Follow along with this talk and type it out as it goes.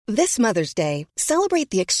This Mother's Day, celebrate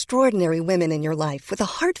the extraordinary women in your life with a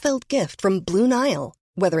heartfelt gift from Blue Nile.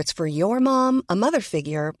 Whether it's for your mom, a mother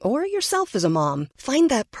figure, or yourself as a mom, find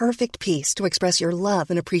that perfect piece to express your love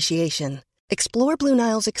and appreciation. Explore Blue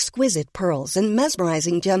Nile's exquisite pearls and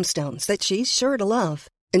mesmerizing gemstones that she's sure to love.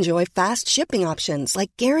 Enjoy fast shipping options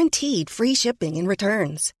like guaranteed free shipping and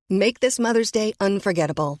returns. Make this Mother's Day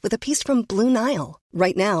unforgettable with a piece from Blue Nile.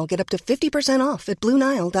 Right now, get up to 50% off at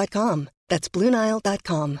BlueNile.com. That's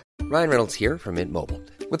BlueNile.com. Ryan Reynolds here from Mint Mobile.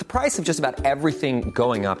 With the price of just about everything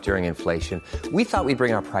going up during inflation, we thought we'd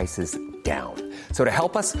bring our prices down. So to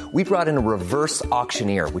help us, we brought in a reverse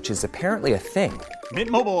auctioneer, which is apparently a thing. Mint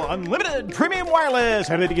Mobile Unlimited Premium Wireless.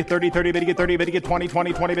 How to get 30, 30, bit to get 30, bit to get 20,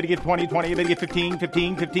 20, 20, bit to get 20, 20, bit to get 15,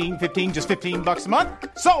 15, 15, 15, just $15 a month?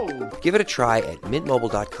 Sold! Give it a try at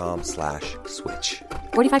mintmobile.com/switch.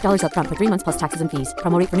 $45 up front for 3 months plus taxes and fees.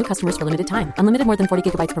 Promo rate for new customers for limited time. Unlimited more than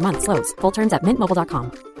 40 gigabytes per month. Slows full terms at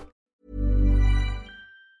mintmobile.com.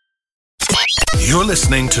 You're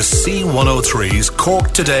listening to C103's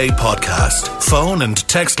Cork Today podcast. Phone and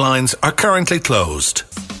text lines are currently closed.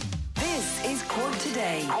 This is Cork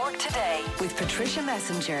Today. Cork Today with Patricia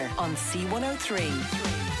Messenger on C103.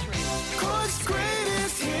 Cork's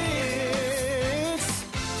greatest hits,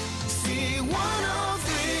 C103.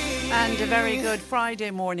 And a very good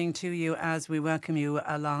Friday morning to you as we welcome you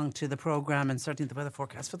along to the programme. And certainly the weather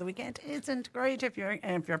forecast for the weekend isn't great. If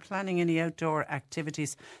you're planning any outdoor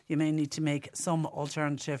activities, you may need to make some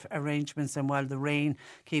alternative arrangements. And while the rain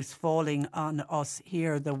keeps falling on us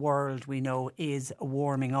here, the world we know is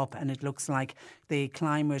warming up, and it looks like the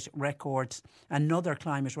climate record, another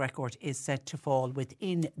climate record, is set to fall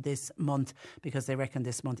within this month, because they reckon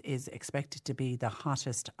this month is expected to be the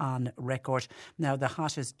hottest on record. Now, the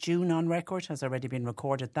hottest June on record has already been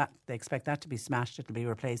recorded. That they expect that to be smashed. It'll be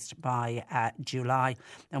replaced by July,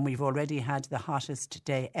 and we've already had the hottest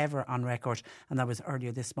day ever on record, and that was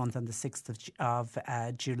earlier this month on the 6th of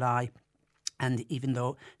July. And even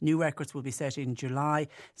though new records will be set in July,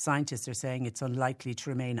 scientists are saying it's unlikely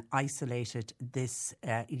to remain isolated this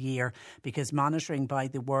year, because monitoring by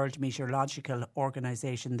the World Meteorological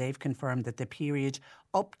Organization, they've confirmed that the period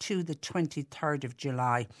up to the 23rd of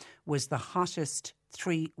July was the hottest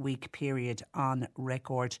 3-week period on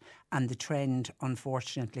record, and the trend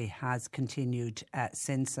unfortunately has continued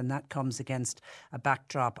since, and that comes against a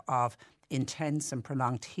backdrop of intense and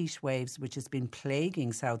prolonged heat waves, which has been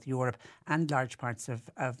plaguing South Europe and large parts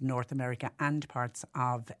of North America and parts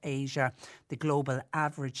of Asia. The global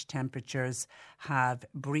average temperatures have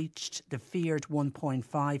breached the feared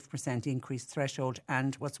 1.5% increase threshold,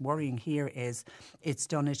 and what's worrying here is it's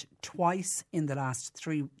done it twice in the last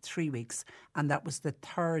three weeks, and that was the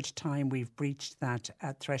third time we've breached that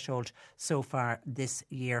threshold so far this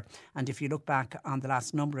year. And if you look back on the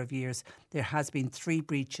last number of years, there has been 3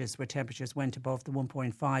 breaches where temperatures went above the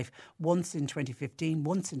 1.5, once in 2015,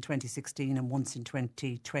 once in 2016 and once in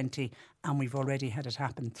 2020, and we've already had it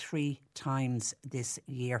happen 3 times this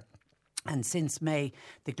year. And since May,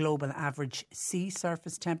 the global average sea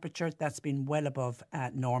surface temperature, that's been well above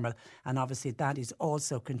normal, and obviously that is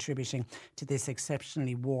also contributing to this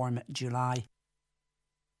exceptionally warm July.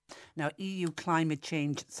 Now, EU Climate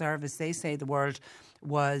Change Service, they say the world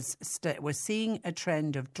was seeing a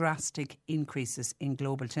trend of drastic increases in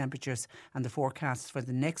global temperatures, and the forecasts for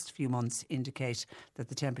the next few months indicate that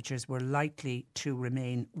the temperatures were likely to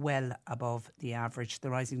remain well above the average. The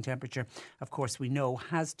rising temperature, of course, we know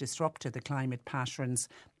has disrupted the climate patterns.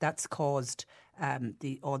 That's caused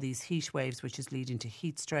all these heat waves, which is leading to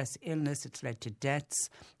heat stress, illness. It's led to deaths.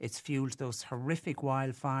 It's fuelled those horrific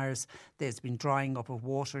wildfires. There's been drying up of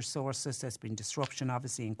water sources. There's been disruption,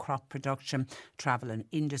 obviously, in crop production. Travel and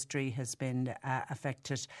industry has been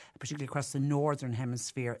affected, particularly across the northern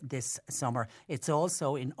hemisphere this summer. It's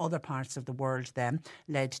also, in other parts of the world then,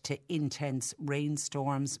 led to intense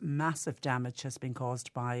rainstorms. Massive damage has been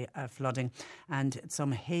caused by flooding, and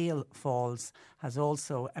some hail falls has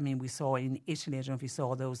also, we saw in Italy, I don't know if you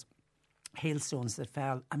saw those hailstones that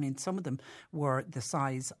fell. Some of them were the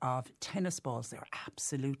size of tennis balls. They were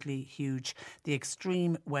absolutely huge. The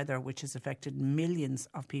extreme weather, which has affected millions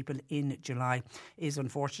of people in July, is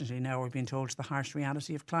unfortunately now, we're being told, the harsh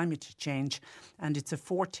reality of climate change, and it's a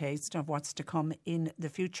foretaste of what's to come in the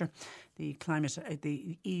future. The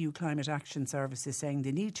EU Climate Action Service is saying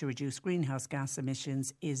the need to reduce greenhouse gas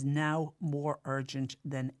emissions is now more urgent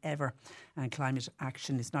than ever, and climate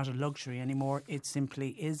action is not a luxury anymore. It simply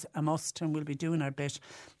is a must. impact, and we'll be doing our bit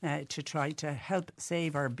to try to help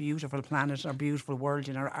save our beautiful planet, our beautiful world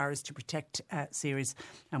in our Ours to Protect series,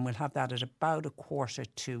 and we'll have that at about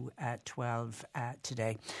 11:45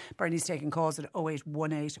 today. Bernie's taking calls at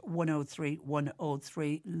 0818 103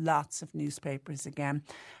 103. Lots of newspapers again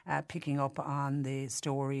picking up on the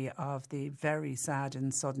story of the very sad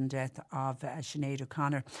and sudden death of Sinead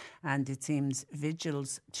O'Connor, and it seems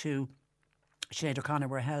vigils to Sinead O'Connor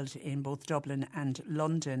were held in both Dublin and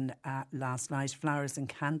London last night. Flowers and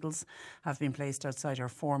candles have been placed outside her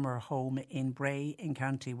former home in Bray in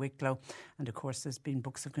County Wicklow. And of course there's been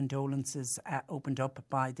books of condolences opened up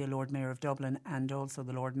by the Lord Mayor of Dublin and also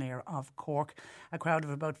the Lord Mayor of Cork. A crowd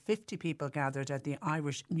of about 50 people gathered at the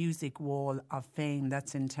Irish Music Wall of Fame,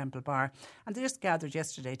 that's in Temple Bar. And they just gathered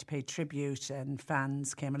yesterday to pay tribute, and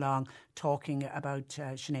fans came along talking about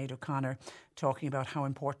Sinead O'Connor, talking about how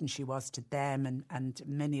important she was to them, and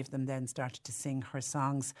many of them then started to sing her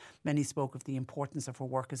songs. Many spoke of the importance of her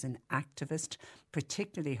work as an activist,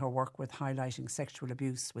 particularly her work with highlighting sexual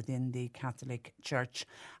abuse within the Catholic Church.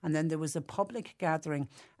 And then there was a public gathering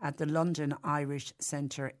at the London Irish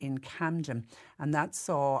Centre in Camden, and that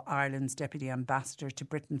saw Ireland's Deputy Ambassador to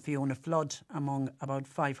Britain, Fiona Flood, among about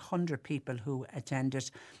 500 people who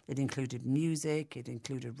attended. It included music, it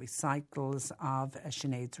included recitals of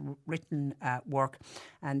Sinead's written work,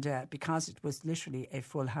 and because it was literally a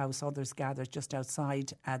full house, others gathered just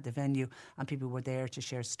outside the venue, and people were there to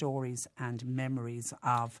share stories and memories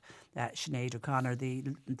of Sinead O'Connor.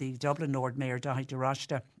 The Dublin Lord Mayor, Dahi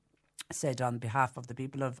DeRochta, said on behalf of the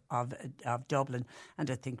people of Dublin,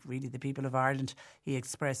 and I think really the people of Ireland, he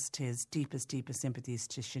expressed his deepest sympathies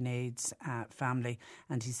to Sinead's family,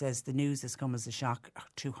 and he says the news has come as a shock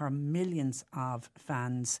to her millions of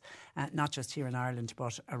fans, not just here in Ireland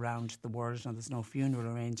but around the world. Now, there's no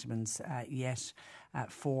funeral arrangements yet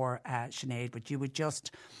for Sinead, but you would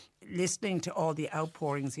just... Listening to all the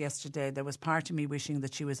outpourings yesterday, there was part of me wishing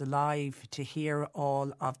that she was alive to hear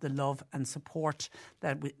all of the love and support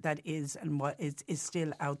that is and what is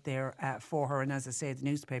still out there for her. And as I say, the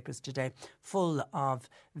newspapers today full of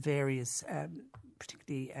various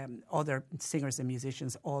particularly other singers and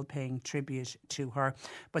musicians all paying tribute to her.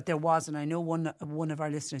 But there was, and I know one of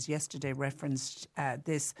our listeners yesterday referenced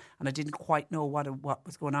this, and I didn't quite know what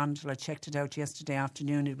was going on until I checked it out yesterday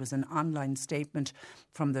afternoon. It was an online statement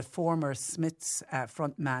from the former Smiths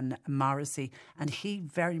frontman Morrissey, and he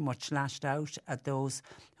very much lashed out at those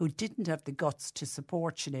who didn't have the guts to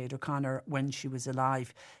support Sinead O'Connor when she was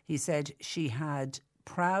alive. He said she had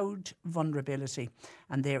proud vulnerability,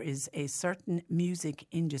 and there is a certain music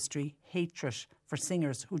industry hatred for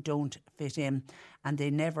singers who don't fit in, and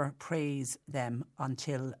they never praise them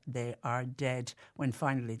until they are dead, when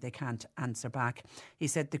finally they can't answer back. He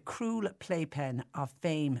said the cruel playpen of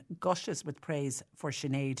fame gushes with praise for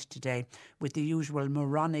Sinead today, with the usual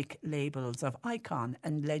moronic labels of icon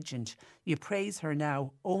and legend. You praise her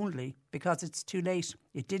now only because it's too late.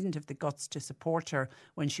 You didn't have the guts to support her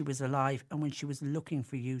when she was alive and when she was looking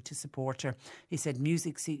for you to support her. He said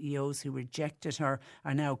music CEOs who rejected her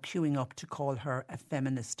are now queuing up to call her a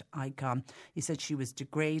feminist icon. He said she was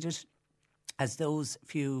degraded, as those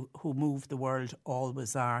few who move the world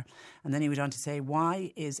always are. And then he went on to say,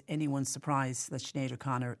 why is anyone surprised that Sinead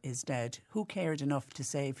O'Connor is dead? Who cared enough to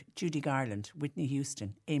save Judy Garland, Whitney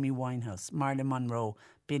Houston, Amy Winehouse, Marilyn Monroe,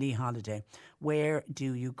 Billie Holiday? Where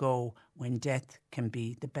do you go when death can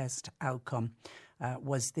be the best outcome?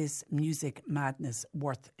 Was this music madness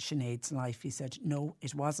worth Sinead's life? He said, no,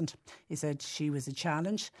 it wasn't. He said she was a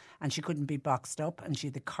challenge and she couldn't be boxed up, and she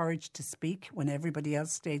had the courage to speak when everybody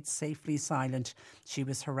else stayed safely silent. She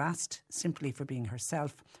was harassed simply for being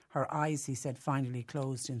herself. Her eyes, he said, finally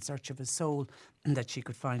closed in search of a soul that she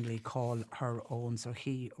could finally call her own. So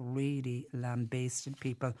he really lambasted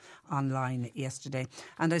people online yesterday.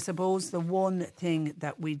 And I suppose the one thing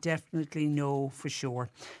that we definitely know for sure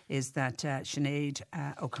is that Sinead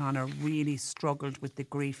O'Connor really struggled with the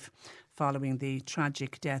grief following the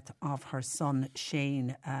tragic death of her son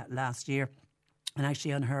Shane last year. And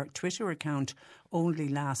actually on her Twitter account only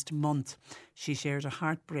last month, she shared a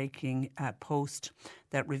heartbreaking post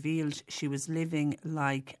that revealed she was living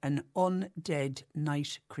like an undead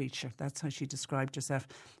night creature. That's how she described herself.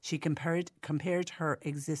 She compared her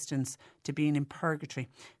existence to being in purgatory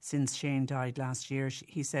since Shane died last year.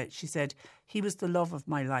 She said, he was the love of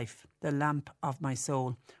my life, the lamp of my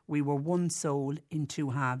soul. We were one soul in two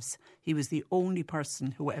halves. He was the only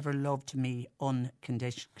person who ever loved me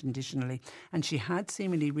unconditionally. And she had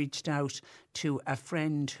seemingly reached out to a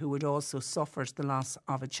friend who had also suffered the loss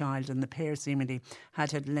of a child, and the pair seemingly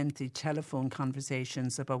had lengthy telephone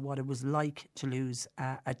conversations about what it was like to lose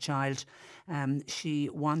a child. She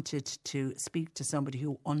wanted to speak to somebody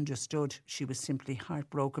who understood. She was simply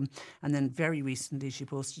heartbroken. And then very recently she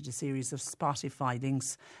posted a series of Spotify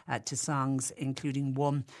links to songs, including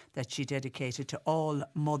one that she dedicated to all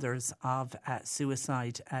mothers of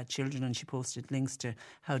suicide children, and she posted links to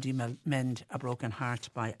How Do You Mend a Broken Heart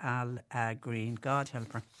by Al Green. God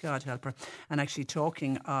help her, God help her. And actually,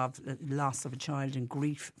 talking of the loss of a child and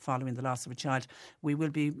grief following the loss of a child, we will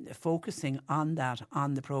be focusing on that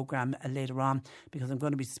on the programme later on, because I'm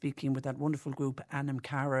going to be speaking with that wonderful group Anam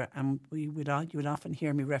Cara, and you would often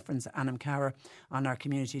hear me reference Anam Cara on our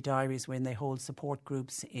community diaries when they hold support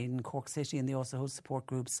groups in Cork City, and they also hold support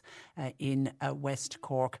groups in West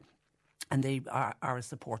Cork. And they are a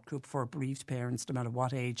support group for bereaved parents, no matter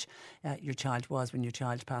what age your child was when your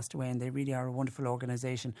child passed away. And they really are a wonderful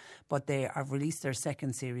organisation. But they have released their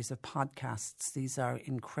second series of podcasts. These are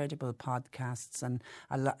incredible podcasts. And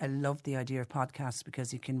I love the idea of podcasts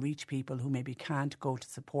because you can reach people who maybe can't go to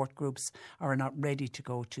support groups or are not ready to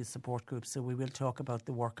go to support groups. So we will talk about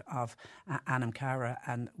the work of Anam Cara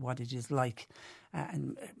and what it is like.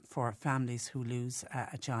 And for families who lose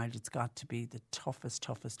a child, it's got to be the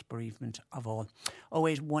toughest bereavement of all.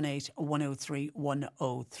 0818 103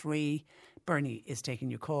 103. Bernie is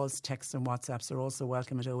taking your calls. Texts and WhatsApps are also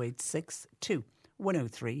welcome at 0862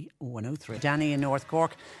 103 103. Danny in North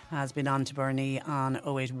Cork has been on to Bernie on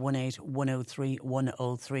 0818 103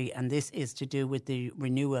 103, and this is to do with the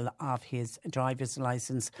renewal of his driver's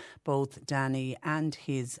licence. Both Danny and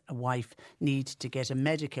his wife need to get a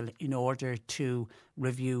medical in order to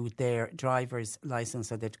review their driver's licence.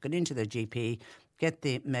 So they've gone into their GP, get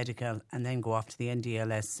the medical, and then go off to the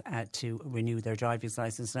NDLS to renew their driver's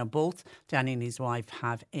licence. Now, both Danny and his wife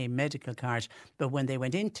have a medical card, but when they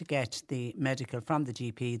went in to get the medical from the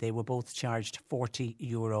GP, they were both charged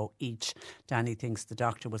 €40 each. Danny thinks the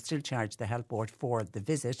doctor will still charge the health board for the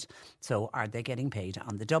visit, so are they getting paid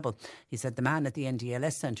on the double? He said the man at the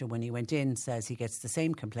NDLS centre, when he went in, says he gets the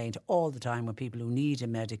same complaint all the time when people who need a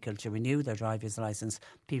medical to renew their driver's licence.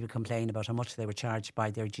 People complain about how much they were charged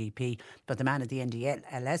by their GP, but the man at the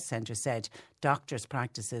NDLS centre said doctors'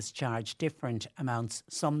 practices charge different amounts.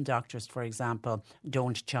 Some doctors, for example,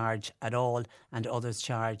 don't charge at all, and others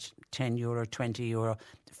charge €10, €20.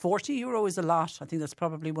 €40 is a lot. I think that's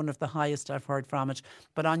probably one of the highest I've heard from it.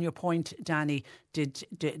 But on your point, Danny, does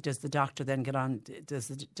the doctor then does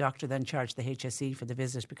the doctor then charge the HSE for the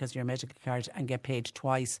visit because of your medical card and get paid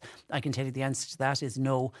twice? I can tell you the answer to that is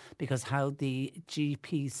no, because how the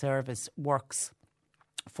GP service works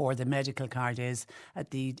for the medical card is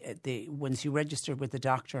at the once you register with the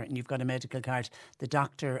doctor and you've got a medical card, the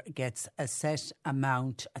doctor gets a set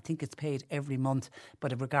amount. I think it's paid every month,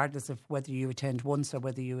 but regardless of whether you attend once or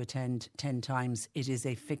whether you attend 10 times, it is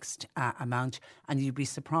a fixed amount, and you'd be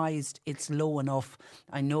surprised it's low enough.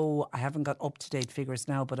 I know I haven't got up-to-date figures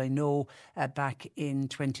now, but I know back in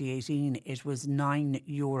 2018 it was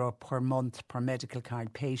 €9 per month per medical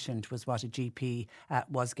card patient was what a GP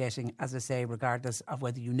was getting, as I say, regardless of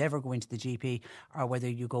whether you never go into the GP or whether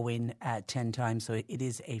you go in 10 times. So it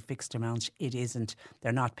is a fixed amount. It isn't,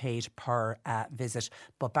 they're not paid per visit.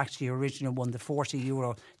 But back to your original one, the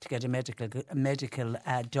 €40 to get a medical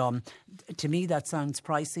done. To me, that sounds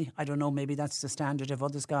pricey. I don't know, maybe that's the standard of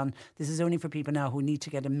others gone. This is only for people now who need to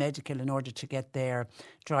get a medical in order to get their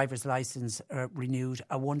driver's licence renewed.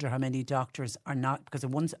 I wonder how many doctors are not, because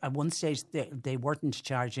at one stage they weren't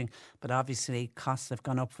charging, but obviously costs have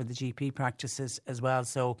gone up for the GP practices as well.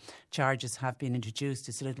 So charges have been introduced.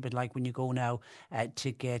 It's a little bit like when you go now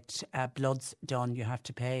to get bloods done, you have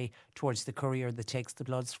to pay towards the courier that takes the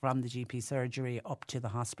bloods from the GP surgery up to the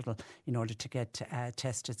hospital in order to get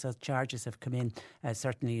tested. So charges have come in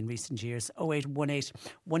certainly in recent years. 0818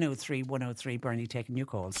 103 103. Bernie taking your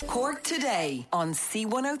calls. Cork Today on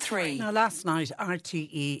C103. Now, last night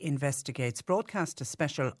RTE Investigates broadcast a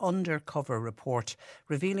special undercover report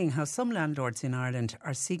revealing how some landlords in Ireland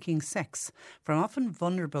are seeking sex from often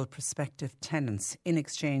vulnerable prospective tenants in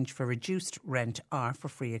exchange for reduced rent or for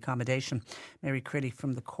free accommodation. Mary Crilly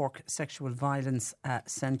from the Cork Sexual Violence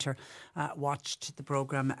Centre watched the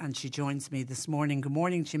programme, and she joins me this morning. Good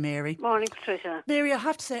morning to you, Mary. Morning, Patricia. Mary, I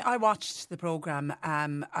have to say I watched the programme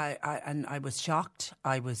and I was shocked,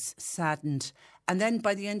 I was saddened, and then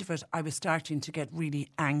by the end of it I was starting to get really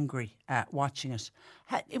angry watching it.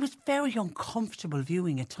 It was very uncomfortable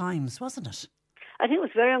viewing at times, wasn't it? I think it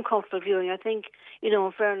was very uncomfortable viewing. I think,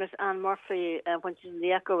 in fairness, Anne Murphy, when she's in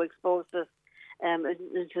the Echo, exposed this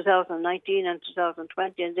in 2019 and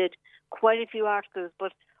 2020 and did quite a few articles.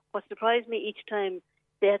 But what surprised me each time,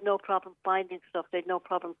 they had no problem finding stuff. They had no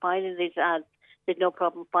problem finding these ads. They had no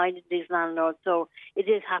problem finding these landlords. So it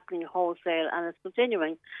is happening wholesale, and it's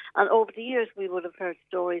continuing. And over the years, we would have heard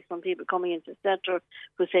stories from people coming into the centre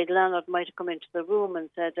who say the landlord might have come into the room and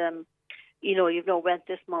said, you've no rent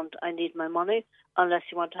this month, I need my money, unless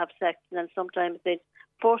you want to have sex. And then sometimes they'd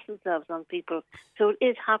force themselves on people. So it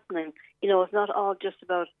is happening. It's not all just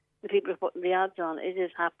about the people who are putting the ads on. It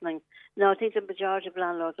is happening. Now, I think the majority of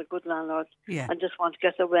landlords are good landlords and just want to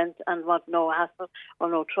get their rent and want no hassle or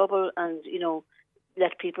no trouble and,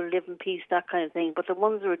 let people live in peace, that kind of thing. But the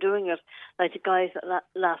ones who are doing it, like the guys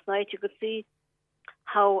last night, you could see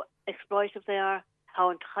how exploitive they are, how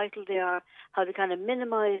entitled they are, how they kind of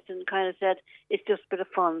minimised and kind of said, it's just a bit of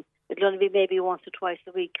fun. It'll only be maybe once or twice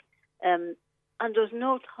a week. And there's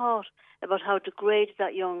no thought about how degraded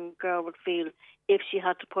that young girl would feel if she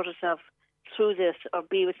had to put herself through this or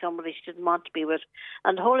be with somebody she didn't want to be with.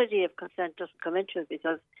 And the whole idea of consent doesn't come into it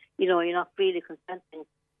because, you're not really consenting.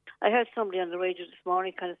 I heard somebody on the radio this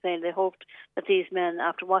morning kind of saying they hoped that these men,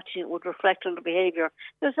 after watching it, would reflect on their behaviour.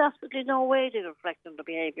 There's absolutely no way they reflect on their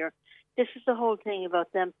behaviour. This is the whole thing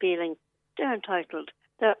about them feeling they're entitled,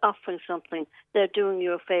 they're offering something, they're doing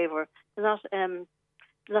you a favour. They're not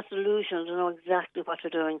delusional to know exactly what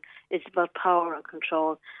they're doing. It's about power and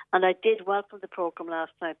control. And I did welcome the programme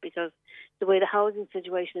last night because the way the housing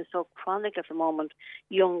situation is so chronic at the moment,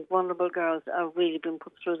 young, vulnerable girls are really being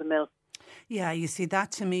put through the mill. Yeah, you see,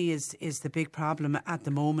 that to me is the big problem at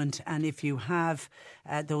the moment. And if you have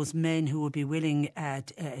those men who would be willing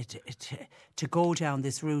to go down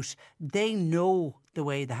this route, they know the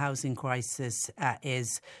way the housing crisis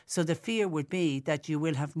is. So the fear would be that you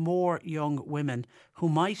will have more young women who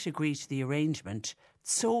might agree to the arrangement,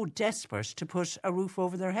 so desperate to put a roof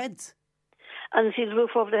over their heads. And see, the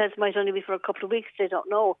roof over their heads might only be for a couple of weeks. They don't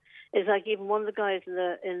know. It's like even one of the guys in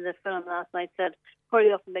the film last night said,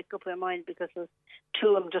 hurry up and make up your mind because there's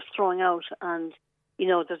two of them just throwing out and,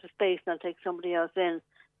 there's a space and I'll take somebody else in.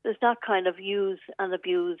 There's that kind of use and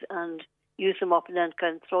abuse and use them up and then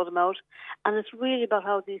kind of throw them out. And it's really about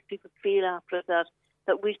how these people feel after that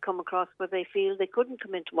we'd come across where they feel they couldn't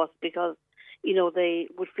come into us because, they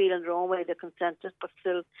would feel in their own way they consented, but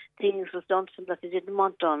still things was done to them that they didn't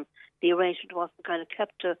want done. The arrangement wasn't kind of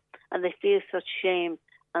kept to, and they feel such shame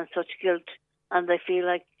and such guilt, and they feel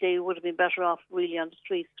like they would have been better off really on the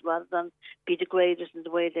streets rather than be degraded in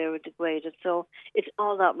the way they were degraded. So it's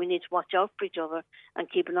all that we need to watch out for each other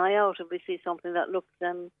and keep an eye out if we see something that looks,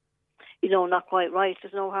 not quite right.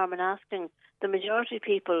 There's no harm in asking. The majority of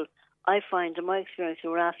people, I find in my experience,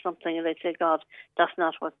 who are asked something and they say, God, that's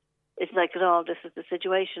not what it's like at all, this is the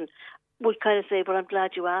situation, would kind of say, but I'm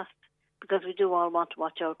glad you asked, because we do all want to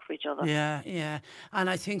watch out for each other. Yeah. And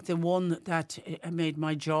I think the one that made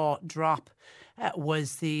my jaw drop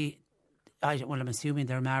was I'm assuming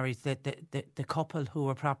they're married, the couple who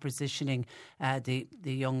were propositioning the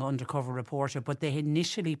young undercover reporter, but they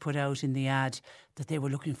initially put out in the ad that they were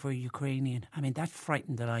looking for a Ukrainian. I mean, that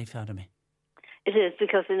frightened the life out of me. It is,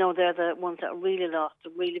 because they know they're the ones that are really lost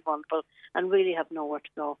and really vulnerable and really have nowhere to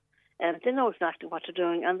go. They know exactly what they're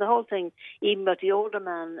doing. And the whole thing, even about the older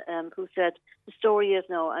man who said, the story is,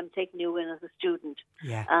 no, I'm taking you in as a student.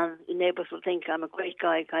 Yeah. And neighbours will think I'm a great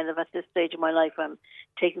guy, kind of at this stage of my life. I'm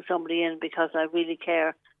taking somebody in because I really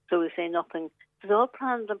care. So we say nothing. It's all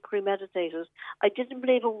planned and premeditated. I didn't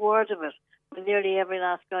believe a word of it. But nearly every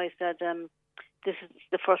last guy said, this is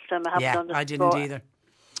the first time I haven't done this I didn't before. either.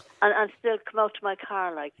 And still come out to my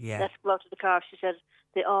car, let's go out to the car. She said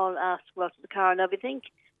they all asked to go out to the car. Now, we think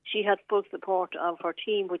she had full support of her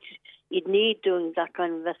team, which you'd need doing that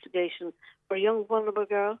kind of investigation for a young, vulnerable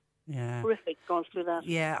girl. Yeah. Horrific going through that.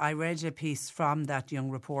 Yeah, I read a piece from that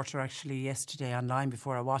young reporter actually yesterday online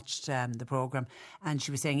before I watched the programme, and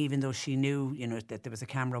she was saying even though she knew, that there was a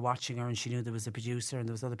camera watching her and she knew there was a producer and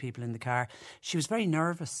there was other people in the car, she was very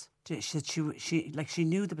nervous. She said she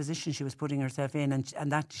knew the position she was putting herself in,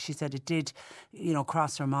 and that she said it did,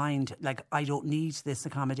 cross her mind. Like, I don't need this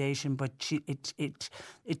accommodation, but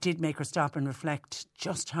it did make her stop and reflect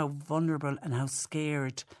just how vulnerable and how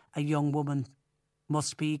scared a young woman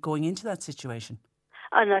must be going into that situation.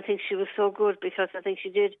 And I think she was so good because I think she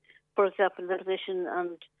did put herself in the position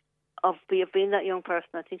and of being that young person.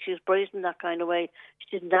 I think she was brilliant in that kind of way.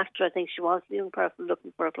 She didn't act her. I think she was the young person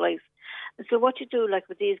looking for a place. And so what you do, like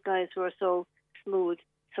with these guys who are so smooth,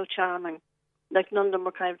 so charming, like none of them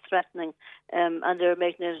were kind of threatening, and they're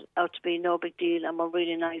making it out to be no big deal and were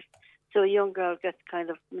really nice. So a young girl gets kind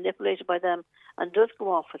of manipulated by them and does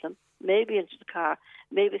go off with them, maybe into the car,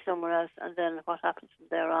 maybe somewhere else, and then what happens from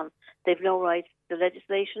there on? They've no rights. The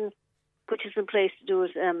legislation which is in place to do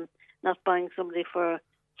is not buying somebody for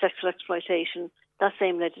sexual exploitation, that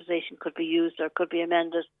same legislation could be used or could be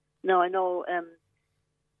amended. Now, I know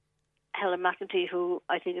Helen McEntee, who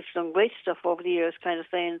I think has done great stuff over the years, kind of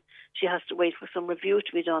saying she has to wait for some review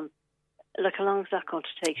to be done. Like, how long is that going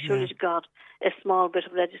to take? Surely to God, a small bit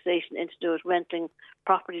of legislation in to do it, renting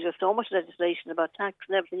properties. There's so much legislation about tax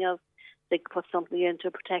and everything else. They could put something in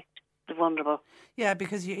to protect the vulnerable. Yeah,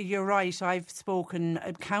 because you're right. I've spoken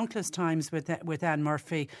countless times with Anne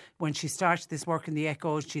Murphy when she started this work in the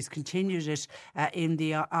Echo. She's continued it in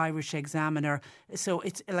the Irish Examiner. So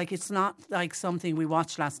it's not like something we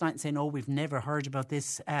watched last night and saying, "Oh, we've never heard about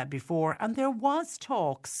this before." And there was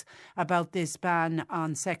talks about this ban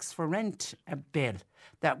on sex for rent bill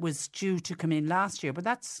that was due to come in last year, but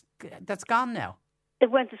that's gone now. It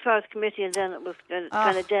went as far as committee, and then it was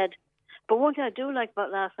kind of dead. But one thing I do like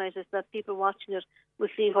about last night is that people watching it will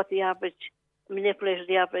see what the average manipulator,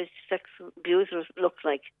 the average sex abuser looks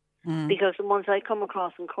like. Because the ones I come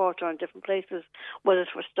across in court or in different places, whether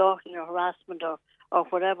it's for stalking or harassment or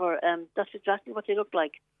whatever, that's exactly what they look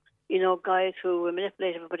like. You know, guys who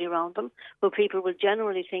manipulate everybody around them, who people will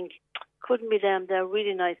generally think couldn't be them. They're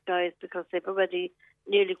really nice guys because they've already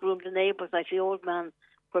nearly groomed the neighbours, like the old man,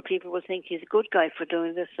 where people will think he's a good guy for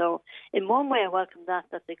doing this. So in one way I welcome that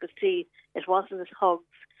they could see it wasn't his hugs,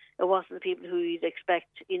 it wasn't the people who you'd expect,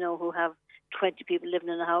 you know, who have 20 people living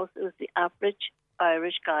in a house. It was the average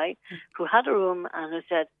Irish guy who had a room and who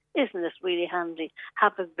said, isn't this really handy?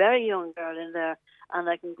 Have a very young girl in there and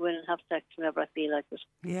I can go in and have sex whenever I feel like it.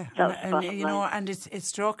 Yeah, and you know, and it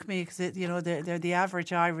struck me because you know they're the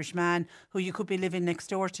average Irish man who you could be living next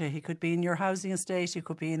door to. He could be in your housing estate, he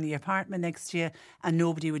could be in the apartment next to you, and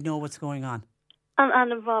nobody would know what's going on.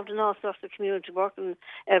 And involved in all sorts of community work and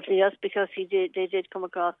everything else, because they did come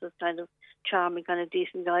across as kind of charming, kind of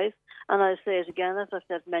decent guys. And I'll say it again, as I've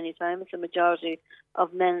said many times, the majority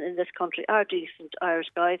of men in this country are decent Irish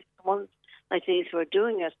guys, the ones like these who are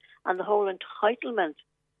doing it. And the whole entitlement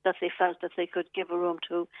that they felt that they could give a room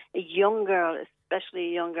to a young girl, especially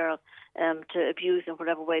a young girl, to abuse in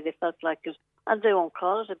whatever way they felt like it. And they won't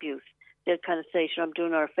call it abuse. They'll kind of say, sure, I'm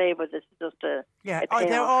doing her a favour. This is just a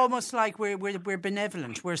they're almost like we're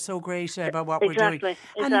benevolent. We're so great about what we're doing.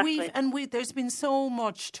 Exactly. And there's been so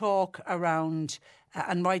much talk around,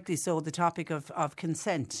 and rightly so, the topic of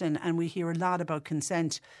consent. And we hear a lot about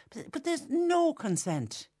consent. But there's no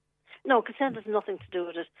consent. No, consent has nothing to do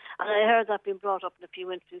with it. And I heard that being brought up in a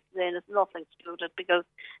few interviews today, and it's nothing to do with it because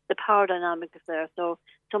the power dynamic is there. So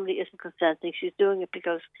somebody isn't consenting. She's doing it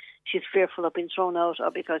because she's fearful of being thrown out, or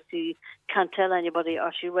because she can't tell anybody,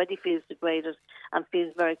 or she already feels degraded and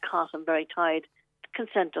feels very caught and very tied.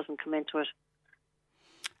 Consent doesn't come into it.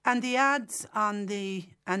 And the ads and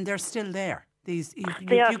they're still there. These you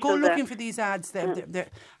go looking there for these ads.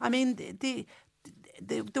 I mean,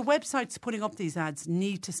 the websites putting up these ads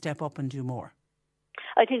need to step up and do more.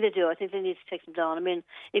 I think they do. I think they need to take them down. I mean,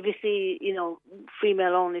 if you see, you know,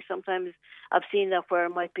 female only, sometimes I've seen that where it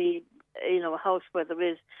might be, you know, a house where there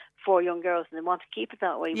is 4 young girls and they want to keep it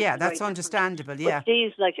that way. Yeah, that's understandable, yeah. But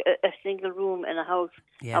these, like a single room in a house,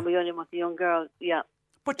 and we only want the young girl, yeah.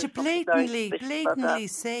 But to blatantly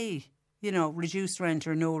say, you know, reduce rent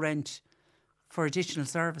or no rent for additional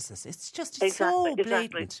services. It's just so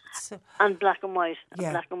blatant. And black and white.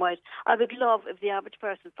 Black and white. I would love if the average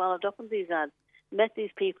person followed up on these ads, met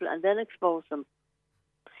these people and then exposed them.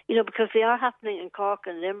 You know, because they are happening in Cork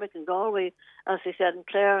and Limerick and Galway, as they said, in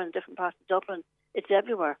Clare and different parts of Dublin. It's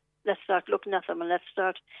everywhere. Let's start looking at them and let's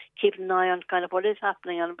start keeping an eye on kind of what is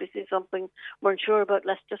happening. And if we see something we're unsure about,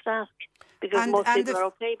 let's just ask. Because most people are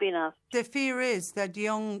okay being asked. The fear is that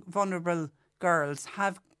young, vulnerable girls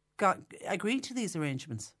have agreed to these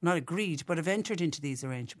arrangements. Not agreed, but have entered into these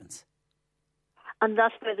arrangements. And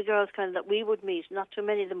that's where the girls kind of that we would meet, not too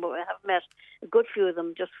many of them, but I have met a good few of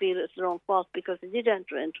them, just feel it's their own fault because they did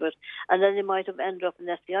enter into it. And then they might have ended up in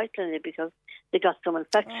STI clinic because they got some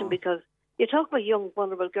infection. Because you talk about young,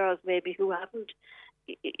 vulnerable girls maybe who haven't,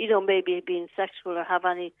 you know, maybe been sexual or have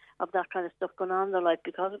any of that kind of stuff going on in their life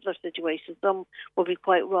because of their situation. Some will be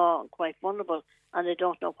quite raw and quite vulnerable and they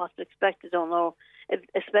don't know what to expect. They don't know,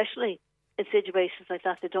 especially in situations like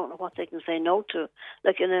that, they don't know what they can say no to.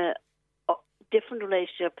 Like in a different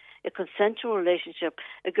relationship, a consensual relationship,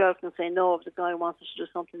 a girl can say no if the guy wants her to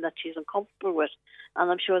do something that she's uncomfortable with.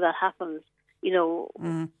 And I'm sure that happens, you know,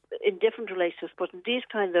 in different relationships. But in these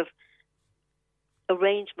kind of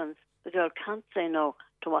arrangements, the girl can't say no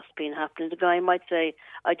to what's been happening. The guy might say,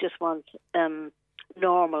 I just want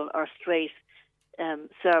normal or straight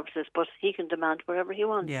services, but he can demand wherever he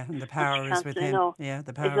wants. Yeah, and the power is with him. No. Yeah,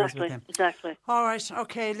 the power is with him. Exactly. All right,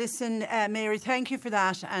 okay. Listen, Mary, thank you for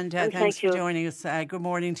that, and thanks for joining us. Good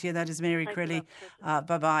morning to you. That is Mary Crilly,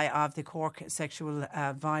 bye-bye, of the Cork Sexual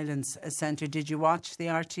Violence Centre. Did you watch the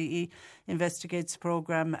RTE Investigates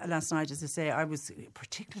programme last night? As I say, I was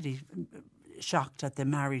particularly shocked at the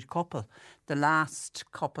married couple, the last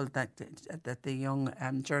couple that the young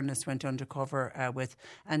journalist went undercover with.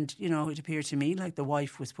 And, you know, it appeared to me like the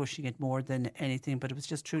wife was pushing it more than anything, but it was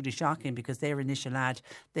just truly shocking because their initial ad,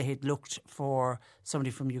 they had looked for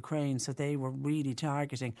somebody from Ukraine, so they were really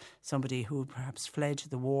targeting somebody who perhaps fled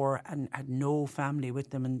the war and had no family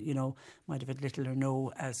with them and, you know, might have had little or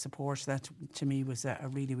no support. That, to me, was a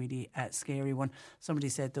really, really scary one. Somebody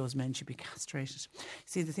said those men should be castrated.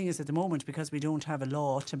 See, the thing is, at the moment, because we don't have a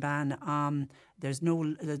law to ban, there's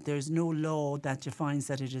no law that defines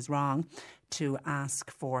that it is wrong to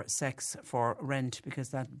ask for sex for rent, because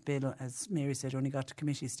that bill, as Mary said, only got to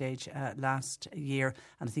committee stage last year,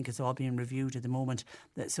 and I think it's all being reviewed at the moment.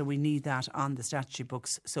 So we need that on the statute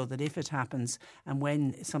books so that if it happens, and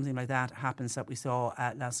when something like that happens that we saw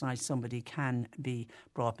last night, somebody can be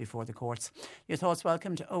brought before the courts. Your thoughts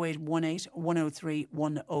welcome to 0818 103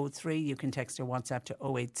 103. You can text or WhatsApp to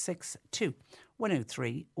 0862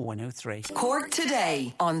 103 103. Cork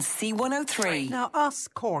Today on C103. Now, Us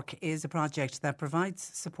Cork is a project that provides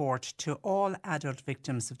support to all adult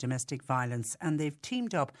victims of domestic violence, and they've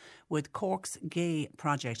teamed up with Cork's Gay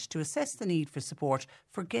Project to assess the need for support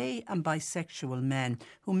for gay and bisexual men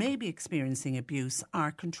who may be experiencing abuse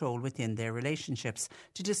or control within their relationships.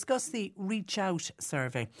 To discuss the Reach Out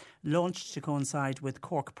survey launched to coincide with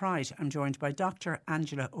Cork Pride, I'm joined by Dr.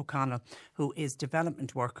 Angela O'Connell, who is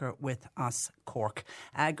development worker with Us Cork.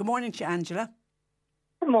 Good morning to you, Angela.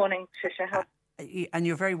 Good morning, Tricia. And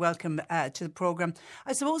you're very welcome to the programme.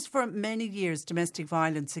 I suppose for many years domestic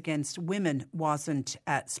violence against women wasn't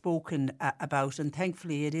spoken about, and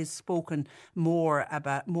thankfully it is spoken more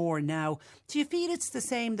now. Do you feel it's the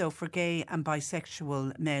same though for gay and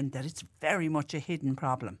bisexual men, that it's very much a hidden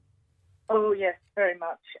problem? Oh yes, very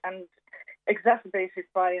much, and exacerbated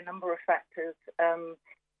by a number of factors.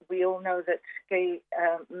 We all know that gay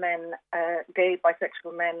men, gay,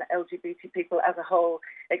 bisexual men, LGBT people as a whole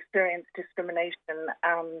experience discrimination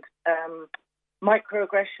and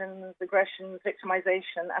microaggressions, aggressions,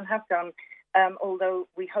 victimisation, and have done, although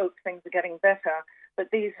we hope things are getting better. But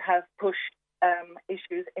these have pushed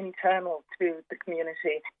issues internal to the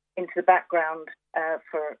community into the background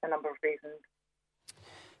for a number of reasons.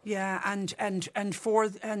 Yeah, and for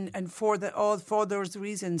those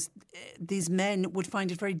reasons, these men would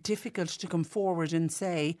find it very difficult to come forward and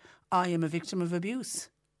say, "I am a victim of abuse."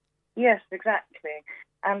 Yes, exactly.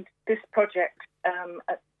 And this project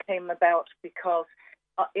came about because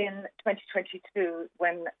in 2022,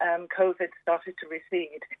 when COVID started to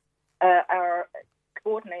recede, our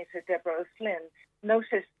coordinator, Deborah O'Flynn,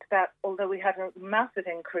 noticed that although we had a massive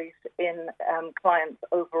increase in clients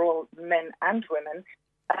overall, men and women,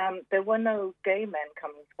 there were no gay men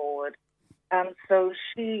coming forward. So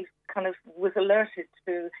she kind of was alerted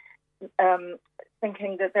to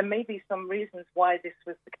thinking that there may be some reasons why this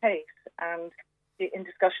was the case. And in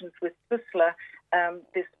discussions with Susla,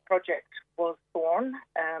 this project was born,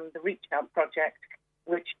 the Reach Out project,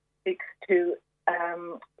 which seeks to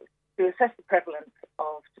assess the prevalence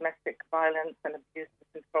of domestic violence and abuse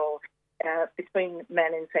and control between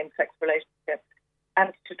men in same-sex relationships,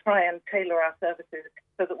 and to try and tailor our services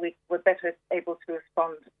so that we were better able to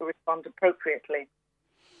respond appropriately.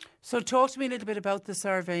 So talk to me a little bit about the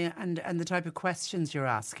survey and the type of questions you're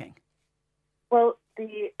asking. Well,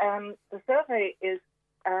 the survey is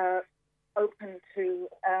open to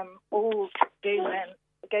all gay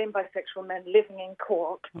and bisexual men living in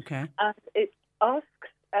Cork. Okay. And it asks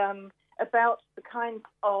about the kinds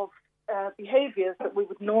of behaviours that we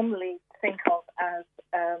would normally think of as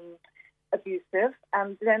abusive,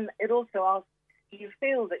 and then it also asks, do you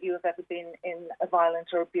feel that you have ever been in a violent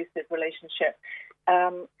or abusive relationship,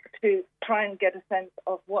 to try and get a sense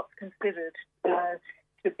of what's considered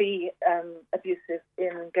to be abusive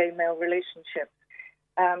in gay male relationships.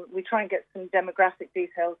 We try and get some demographic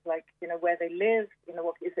details like, where they live,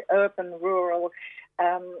 what is it, urban, rural,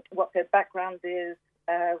 what their background is,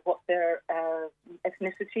 what their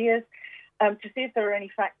ethnicity is, to see if there are any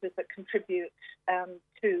factors that contribute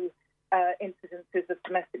to incidences of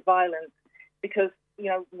domestic violence, because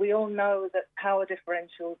we all know that power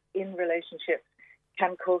differentials in relationships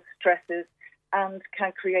can cause stresses and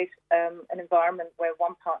can create an environment where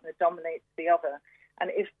one partner dominates the other.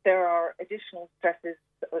 And if there are additional stresses,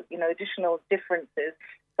 additional differences,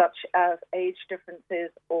 such as age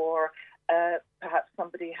differences or perhaps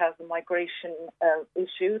somebody has a migration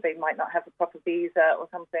issue, they might not have a proper visa or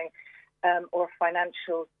something, or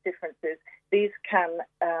financial differences. These can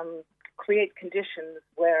create conditions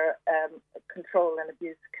where control and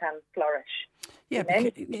abuse can flourish. Yeah,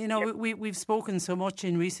 we've spoken so much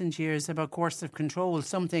in recent years about coercive control,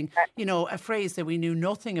 something, a phrase that we knew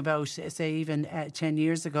nothing about, say, even 10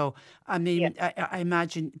 years ago. I mean, I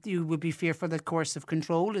imagine you would be fearful that coercive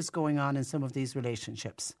control is going on in some of these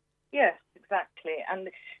relationships. Yes, exactly. And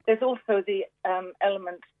there's also the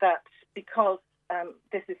element that because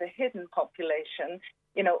this is a hidden population,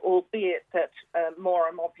 albeit that more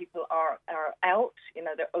and more people are out,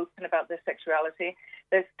 they're open about their sexuality,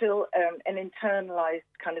 there's still an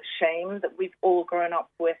internalized kind of shame that we've all grown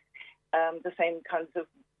up with, the same kinds of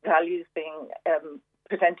values being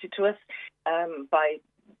presented to us by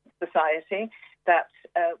society, that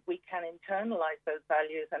we can internalize those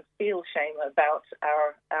values and feel shame about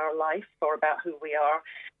our life or about who we are.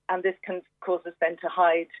 And this can cause us then to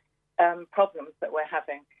hide problems that we're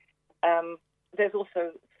having. There's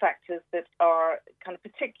also factors that are kind of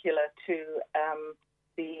particular to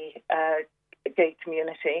the gay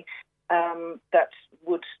community that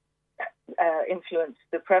would influence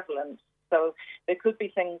the prevalence. So there could be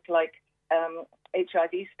things like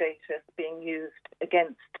HIV status being used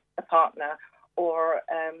against a partner, or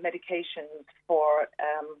medications for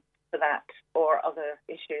that, or other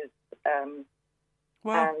issues.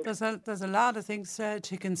 Well, there's a lot of things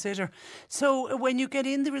to consider. So when you get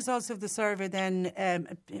in the results of the survey, then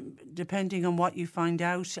depending on what you find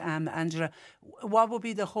out, Angela, what would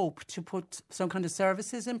be the hope? To put some kind of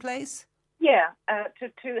services in place? Yeah,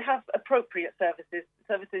 to have appropriate services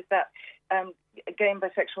that gay and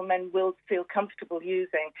bisexual men will feel comfortable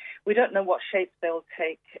using. We don't know what shape they'll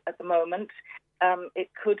take at the moment. It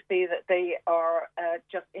could be that they are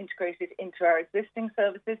just integrated into our existing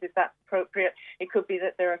services, if that's appropriate. It could be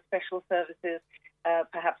that there are special services,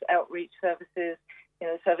 perhaps outreach services,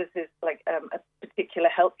 services like a particular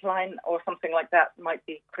helpline or something like that might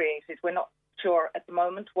be created. We're not sure at the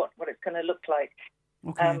moment what it's going to look like.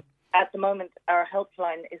 Okay. At the moment, our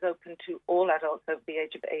helpline is open to all adults over the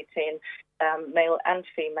age of 18, male and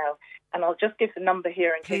female. And I'll just give the number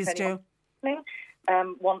here in case anyone listening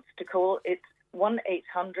wants to call. It's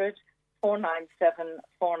 1-800-497-497,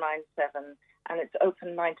 and it's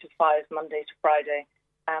open 9 to 5, Monday to Friday.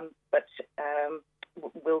 But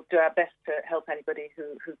we'll do our best to help anybody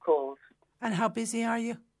who calls. And how busy are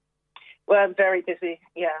you? Well, I'm very busy.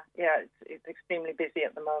 Yeah, it's extremely busy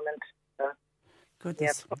at the moment. So.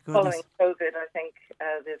 Goodness. Following COVID, I think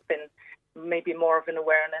there's been maybe more of an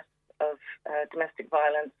awareness of domestic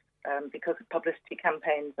violence because of publicity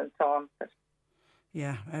campaigns and so on. But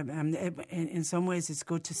yeah, in some ways it's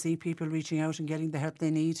good to see people reaching out and getting the help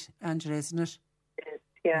they need, Angela, isn't it? It is,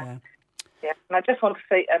 yeah. And I just want to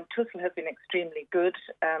say TUSL has been extremely good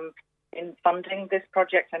in funding this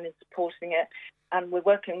project and in supporting it. And we're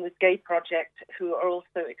working with Gay Project, who are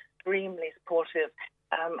also extremely supportive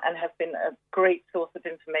and have been a great source of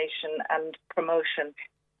information and promotion.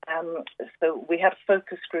 So we had a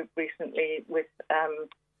focus group recently with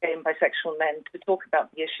gay and bisexual men to talk about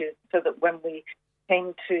the issues, so that when we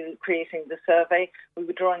came to creating the survey, we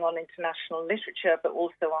were drawing on international literature, but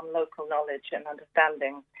also on local knowledge and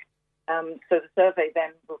understanding. So the survey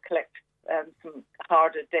then will collect some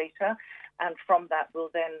harder data, and from that we'll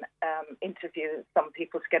then interview some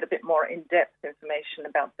people to get a bit more in-depth information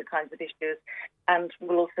about the kinds of issues, and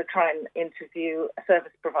we'll also try and interview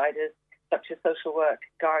service providers such as social work,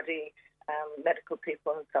 Gardaí, medical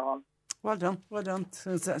people, and so on. Well done.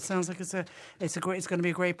 It sounds like it's going to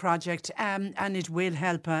be a great project, and it will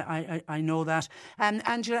help. I know that.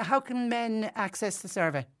 Angela, how can men access the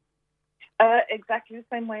survey? Exactly the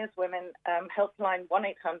same way as women. Helpline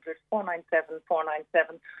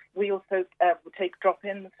 1-800-497-497. We also will take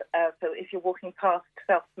drop-ins. So if you're walking past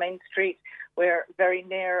South Main Street, we're very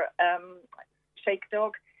near Shake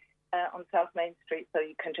Dog on South Main Street, so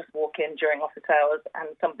you can just walk in during office hours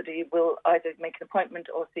and somebody will either make an appointment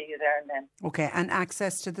or see you there and then. Okay, and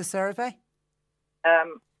access to the survey?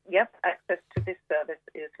 Yep, access to this service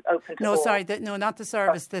is open to all. Not the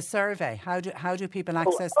service, the survey. How do people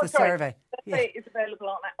access the survey? The survey is available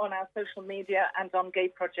on our social media and on Gay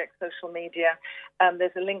Project social media.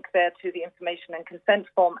 There's a link there to the information and consent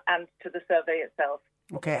form and to the survey itself.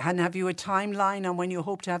 Okay, and have you a timeline on when you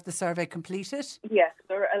hope to have the survey completed? Yes,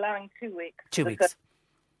 we're allowing 2 weeks. 2 weeks.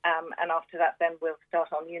 And after that, then we'll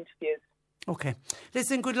start on the interviews. Okay.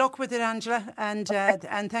 Listen, good luck with it, Angela, and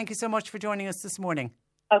thank you so much for joining us this morning.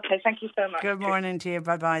 Okay, thank you so much. Good morning to you.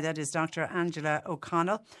 Bye-bye. That is Dr. Angela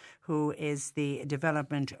O'Connell who is the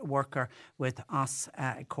development worker with us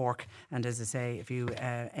Cork. And as I say, if you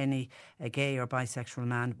any gay or bisexual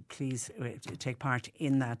man, please take part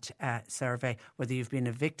in that survey, whether you've been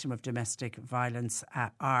a victim of domestic violence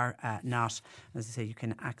or not. As I say, you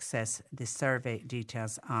can access the survey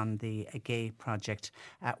details on the Gay Project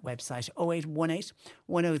website. 0818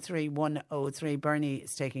 103 103. Bernie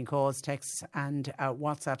is taking calls, texts and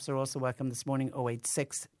WhatsApps are also welcome this morning.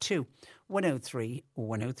 0862 103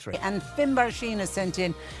 103. And Finbar Sheehan has sent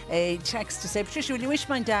in a text to say, Patricia, will you wish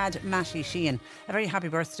my dad, Matty Sheehan, a very happy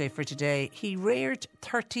birthday for today. He reared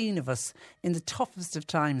 13 of us in the toughest of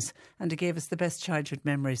times and he gave us the best childhood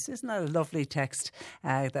memories. Isn't that a lovely text?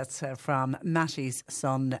 That's from Matty's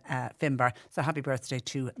son, Finbar. So happy birthday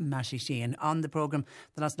to Matty Sheehan. On the programme,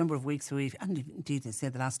 the last number of weeks, and indeed they say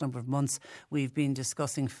the last number of months, we've been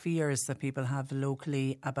discussing fears that people have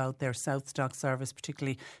locally about their South Stock service,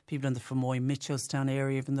 particularly people in the Fermoy, Mitchelstown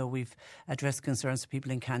area, even though we've addressed concerns for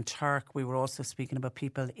people in Kanturk. We were also speaking about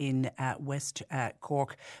people in West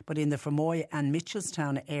Cork. But in the Fermoy and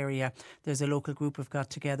Mitchelstown area, there's a local group who've got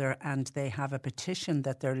together and they have a petition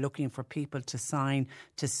that they're looking for people to sign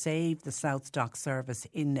to save the South Stock service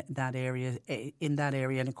in that area.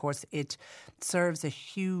 And of course, it serves a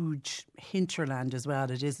huge hinterland as well.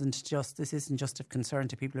 This isn't just of concern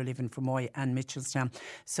to people who live in Fermoy and Mitchelstown.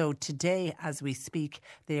 So today, as we speak,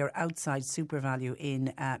 they are outside SuperValue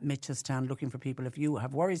in Mitchelstown looking for people. If you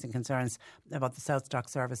have worries and concerns about the South Stock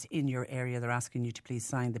service in your area, they're asking you to please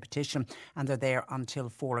sign the petition, and they're there until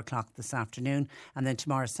 4 o'clock this afternoon. And then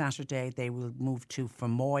tomorrow, Saturday, they will move to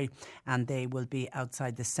Fermoy and they will be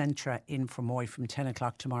outside the Centra in Fermoy from 10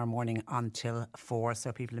 o'clock tomorrow morning until 4.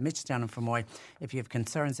 So people in Mitchelstown and Fermoy, if you have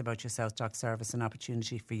concerns about your South Stock service, an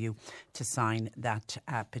opportunity for you to sign that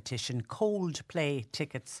petition. Coldplay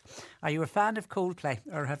tickets. Are you a fan of Coldplay,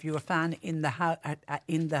 or have you a fan in the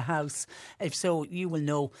house? If so, you will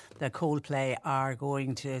know that Coldplay are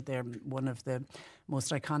going to, they're one of the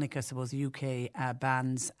most iconic, I suppose, UK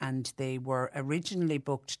bands, and they were originally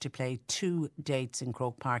booked to play 2 dates in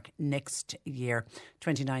Croke Park next year,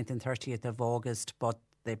 29th and 30th of August, but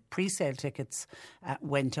the pre-sale tickets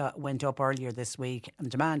went up earlier this week and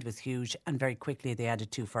demand was huge, and very quickly they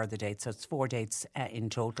added 2 further dates. So it's 4 dates in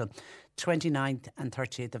total, 29th and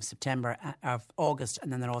 30th of September of August,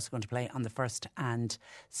 and then they're also going to play on the 1st and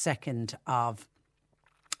 2nd of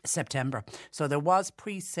September. So there was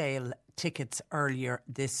pre-sale tickets earlier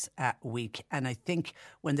this week, and I think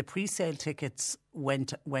when the pre-sale tickets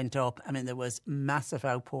went up, I mean, there was massive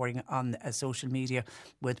outpouring on social media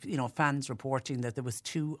with, you know, fans reporting that there was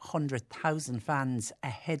 200,000 fans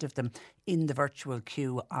ahead of them in the virtual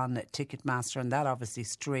queue on Ticketmaster, and that obviously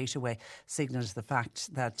straight away signals the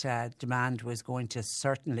fact that demand was going to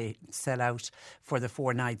certainly sell out for the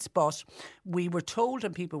 4 nights. But we were told,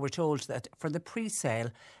 and people were told, that for the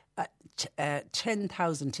pre-sale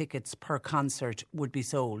 10,000 tickets per concert would be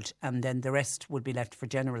sold, and then the rest would be left for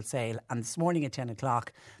general sale. And this morning at 10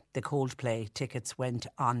 o'clock, the Coldplay tickets went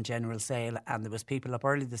on general sale, and there was people up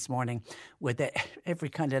early this morning with every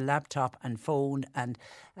kind of laptop and phone and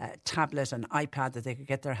tablet and iPad that they could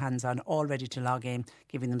get their hands on, all ready to log in,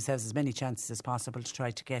 giving themselves as many chances as possible to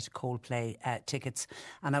try to get Coldplay tickets.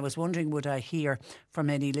 And I was wondering, would I hear from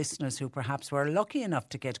any listeners who perhaps were lucky enough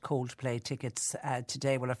to get Coldplay tickets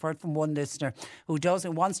today? Well, I've heard from one listener who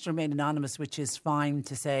wants to remain anonymous, which is fine,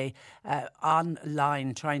 to say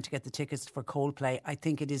online trying to get the tickets for Coldplay, I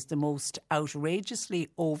think it is the most outrageously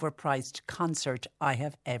overpriced concert I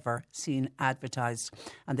have ever seen advertised,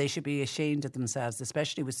 and they should be ashamed of themselves,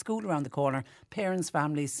 especially with school around the corner, parents,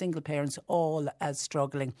 families, single parents, all as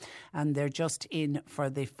struggling, and they're just in for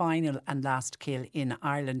the final and last kill in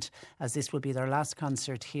Ireland, as this will be their last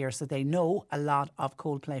concert here. So they know a lot of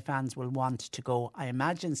Coldplay fans will want to go. I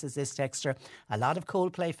imagine, says this texter, a lot of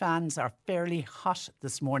Coldplay fans are fairly hot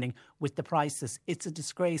this morning with the prices. It's a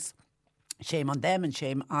disgrace. Shame on them and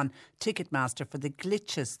shame on Ticketmaster for the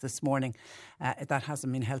glitches this morning. That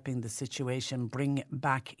hasn't been helping the situation. Bring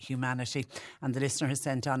back humanity. And the listener has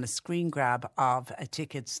sent on a screen grab of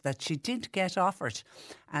tickets that she did get offered.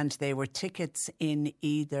 And they were tickets in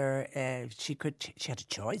either, she had a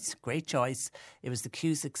choice, great choice. It was the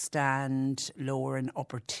Cusick stand, lower and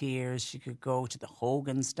upper tiers. She could go to the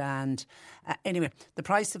Hogan stand. Anyway, the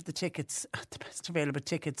price of the tickets, the best available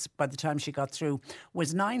tickets by the time she got through,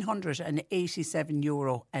 was €980.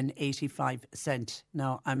 €987.85.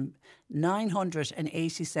 Now, I'm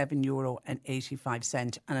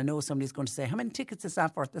 €987.85. And I know somebody's going to say, how many tickets is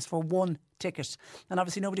that for? That's for one ticket. And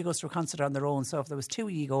obviously nobody goes to a concert on their own. So if there was two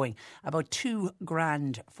of you going, about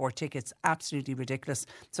 $2,000 for tickets, absolutely ridiculous.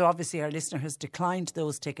 So obviously our listener has declined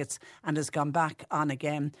those tickets and has gone back on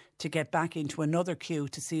again to get back into another queue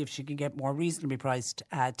to see if she can get more reasonably priced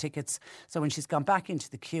tickets. So when she's gone back into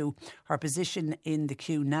the queue, her position in the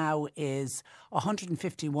queue now is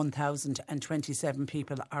 151,027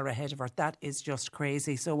 people are ahead of her. That is just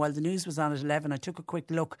crazy. So while the news was on at 11, I took a quick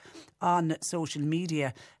look on social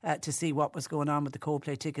media to see what was going on with the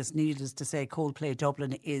Coldplay tickets. Needless to say, Coldplay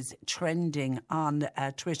Dublin is trending on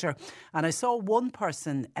Twitter. And I saw one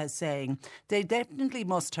person saying they definitely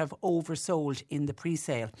must have oversold in the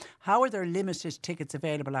pre-sale. How are there limited tickets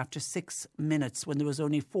available after 6 minutes when there was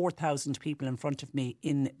only 4,000 people in front of me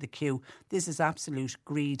in the queue? This is absolute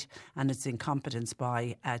greed and it's incompetence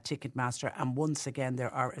by Ticketmaster. And once again,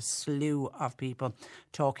 there are a slew of people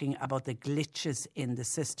talking about the glitches in the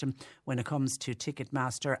system when it comes to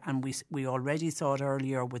Ticketmaster. And we already saw it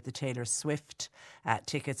earlier with the Taylor Swift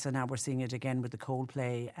tickets, and now we're seeing it again with the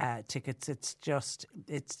Coldplay tickets.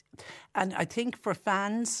 And I think for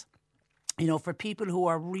fans, you know, for people who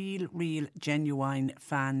are real, genuine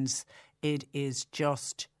fans, it is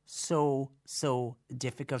just so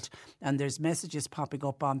difficult. And there's messages popping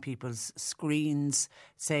up on people's screens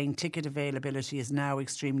saying ticket availability is now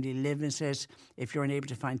extremely limited. If you're unable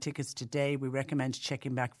to find tickets today, we recommend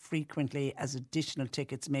checking back frequently as additional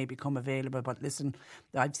tickets may become available. But listen,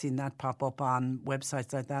 I've seen that pop up on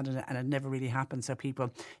websites like that, and it never really happens. So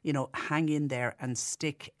people, you know, hang in there and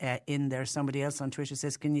stick in there. Somebody else on Twitter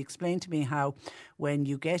says, can you explain to me how when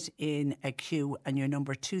you get in a queue and you're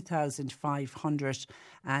number 2,500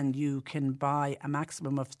 and you can buy a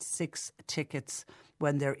maximum of 6 tickets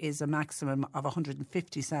when there is a maximum of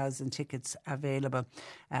 150,000 tickets available.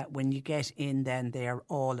 When you get in, then they are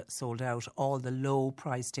all sold out. All the low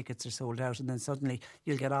price tickets are sold out, and then suddenly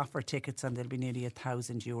you'll get offer tickets and they'll be nearly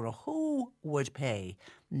 €1,000. Who would pay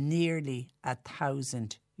nearly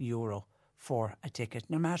 €1,000 for a ticket?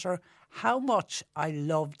 No matter how much I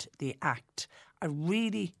loved the act, I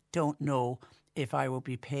really don't know if I would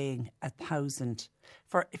be paying €1,000.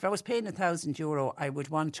 If I was paying €1,000, I would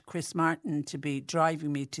want Chris Martin to be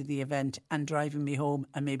driving me to the event and driving me home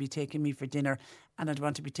and maybe taking me for dinner. And I'd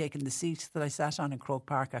want to be taking the seat that I sat on in Croke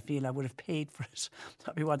Park. I feel I would have paid for it.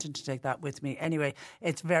 I'd be wanting to take that with me. Anyway,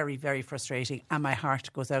 it's very, very frustrating and my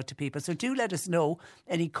heart goes out to people. So do let us know,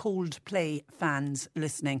 any Coldplay fans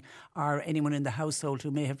listening or anyone in the household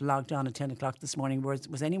who may have logged on at 10 o'clock this morning.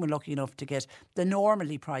 Was anyone lucky enough to get the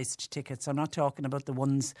normally priced tickets? I'm not talking about the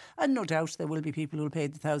ones, and no doubt there will be people who will pay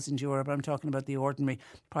the €1,000, but I'm talking about the ordinary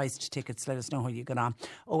priced tickets. Let us know how you get on.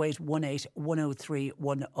 0818 103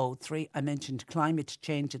 103. I mentioned climate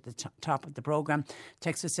change at the top of the programme.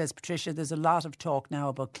 Texter says, Patricia, there's a lot of talk now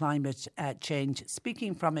about climate change.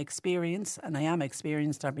 Speaking from experience, and I am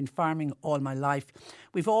experienced, I've been farming all my life.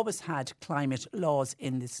 We've always had climate laws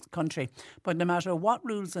in this country, but no matter what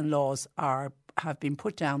rules and laws have been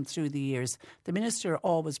put down through the years, the minister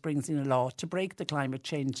always brings in a law to break the climate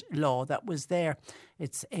change law that was there.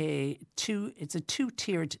 It's a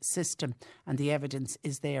two-tiered system, and the evidence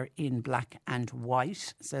is there in black and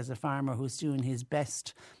white, says a farmer who's doing his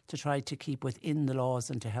best to try to keep within the laws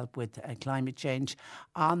and to help with climate change.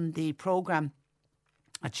 On the programme,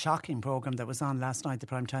 a shocking programme that was on last night, the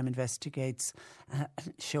Primetime Investigates,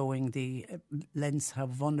 showing the lengths how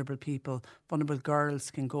vulnerable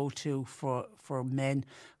girls can go to for men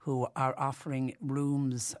who are offering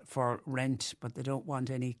rooms for rent, but they don't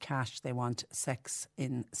want any cash. They want sex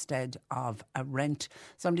instead of a rent.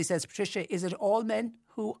 Somebody says, Patricia, is it all men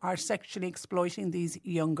who are sexually exploiting these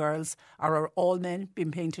young girls, or are all men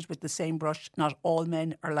being painted with the same brush? Not all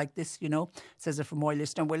men are like this, you know, says a Fermoy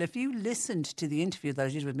listener. Well, if you listened to the interview that I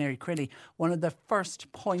did with Mary Crilly, one of the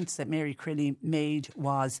first points that Mary Crilly made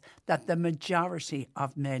was that the majority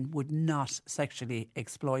of men would not sexually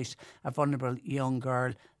exploit a vulnerable young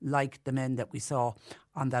girl like the men that we saw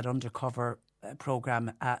on that undercover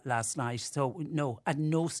programme last night. So no, at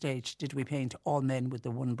no stage did we paint all men with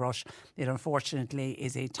the one brush. It unfortunately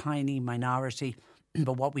is a tiny minority.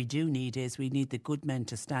 But what we do need is we need the good men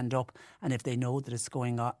to stand up, and if they know that it's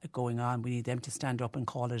going on, we need them to stand up and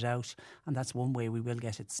call it out, and that's one way we will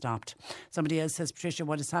get it stopped. Somebody else says, Patricia,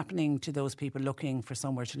 what is happening to those people looking for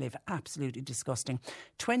somewhere to live? Absolutely disgusting.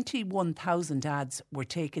 21,000 ads were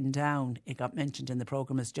taken down. It got mentioned in the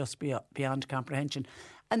programme as just beyond comprehension.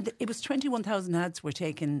 And it was 21,000 ads were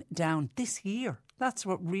taken down this year. That's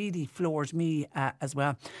what really floored me as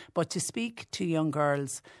well. But to speak to young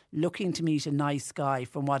girls looking to meet a nice guy,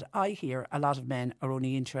 from what I hear, a lot of men are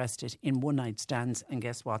only interested in one-night stands. And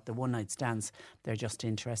guess what? The one-night stands, they're just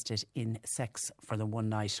interested in sex for the one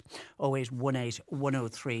night. 0818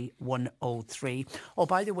 103 103. Oh,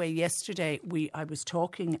 by the way, yesterday I was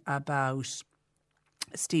talking about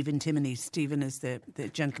Stephen Timoney. Stephen is the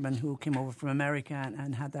gentleman who came over from America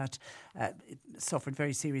and had that, suffered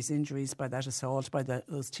very serious injuries by that assault by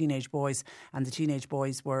those teenage boys. And the teenage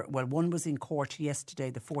boys were, well, one was in court yesterday,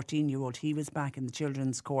 the 14-year-old. He was back in the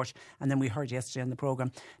children's court. And then we heard yesterday on the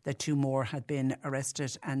programme that 2 more had been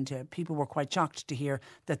arrested. And people were quite shocked to hear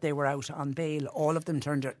that they were out on bail. All of them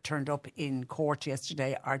turned up in court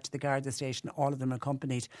yesterday or to the Garda station. All of them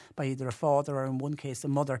accompanied by either a father or, in one case, a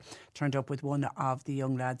mother, turned up with one of the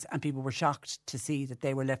young lads, and people were shocked to see that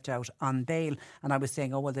they were left out on bail. And I was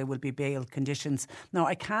saying, oh, well, there will be bail conditions. Now,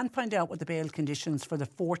 I can't find out what the bail conditions for the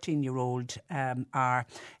 14-year-old are,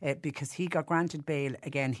 because he got granted bail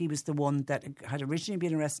again. He was the one that had originally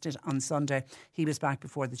been arrested on Sunday. He was back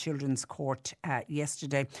before the children's court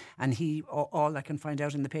yesterday, and all I can find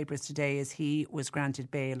out in the papers today is he was granted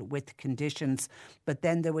bail with conditions. But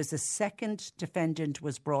then there was a second defendant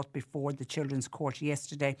was brought before the children's court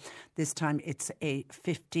yesterday. This time it's a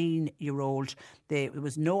 15-year-old. There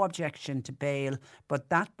was no objection to bail, but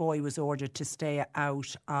that boy was ordered to stay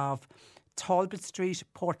out of Talbot Street,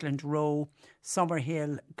 Portland Row,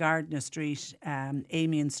 Summerhill, Gardner Street,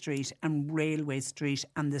 Amiens Street and Railway Street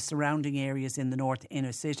and the surrounding areas in the North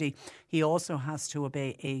Inner City. He also has to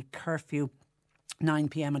obey a curfew, 9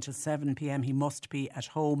 p.m. until 7 p.m. He must be at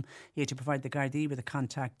home. He had to provide the Gardaí with a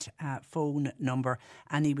contact phone number,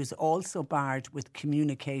 and he was also barred with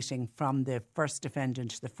communicating from the first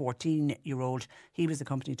defendant, the 14-year-old. He was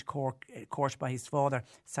accompanied to court by his father,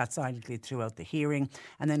 sat silently throughout the hearing.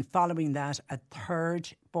 And then following that, a third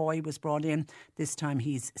boy was brought in. This time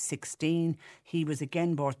he's 16. He was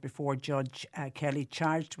again brought before Judge Kelly,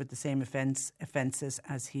 charged with the same offences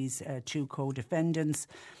as his 2 co-defendants.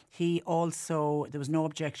 He also, there was no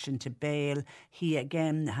objection to bail. He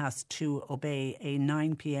again has to obey a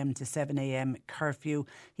 9 p.m. to 7 a.m. curfew.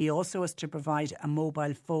 He also has to provide a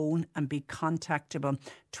mobile phone and be contactable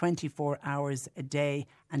 24 hours a day.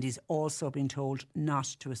 And he's also been told not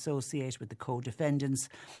to associate with the co-defendants.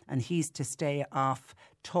 And he's to stay off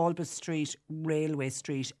Talbot Street, Railway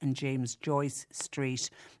Street and James Joyce Street.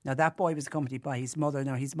 Now, that boy was accompanied by his mother.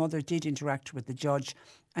 Now, his mother did interact with the judge,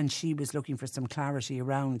 and she was looking for some clarity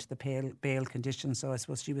around the bail conditions. So I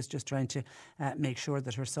suppose she was just trying to make sure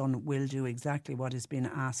that her son will do exactly what is being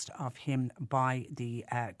asked of him by the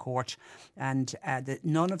court. And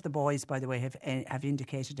none of the boys, by the way, have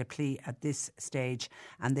indicated a plea at this stage,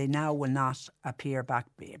 and they now will not appear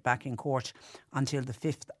back in court until the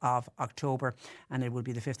 5th of October. And it will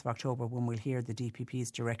be the 5th of October when we'll hear the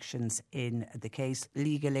DPP's directions in the case.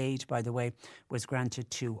 Legal aid, by the way, was granted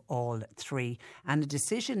to all 3. And a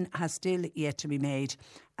decision has still yet to be made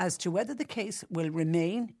as to whether the case will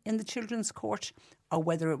remain in the Children's Court or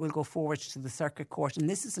whether it will go forward to the Circuit Court. And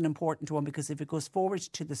this is an important one, because if it goes forward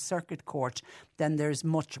to the Circuit Court, then there's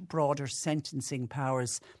much broader sentencing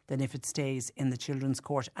powers than if it stays in the Children's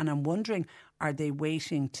Court. And I'm wondering, are they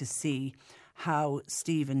waiting to see how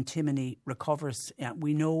Stephen Timoney recovers?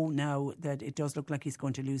 We know now that it does look like he's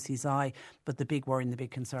going to lose his eye, but the big worry and the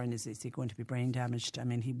big concern is he going to be brain damaged? I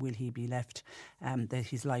mean, will he be left, that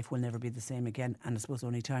his life will never be the same again? And I suppose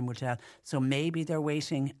only time will tell. So maybe they're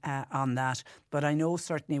waiting on that. But I know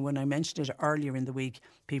certainly when I mentioned it earlier in the week,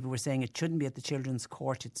 people were saying it shouldn't be at the Children's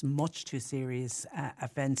Court. It's much too serious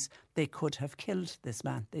offence. They could have killed this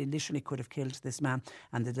man. They literally could have killed this man,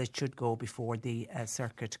 and that it should go before the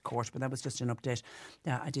Circuit Court. But that was just an update.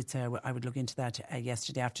 I did say I would look into that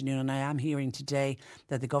yesterday afternoon, and I am hearing today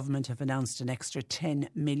that the government have announced an extra €10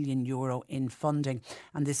 million in funding,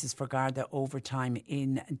 and this is for Garda overtime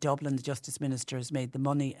in Dublin. The Justice Minister has made the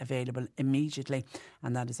money available immediately,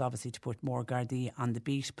 and that is obviously to put more Gardaí on the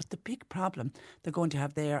beat. But the big problem they're going to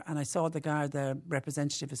have there, and I saw the Garda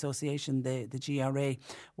Representative Association, the GRA,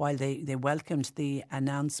 while they welcomed the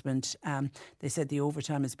announcement, they said the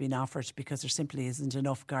overtime has been offered because there simply isn't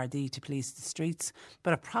enough Gardaí to police the streets.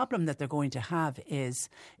 But a problem that they're going to have is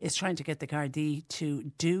trying to get the Gardaí to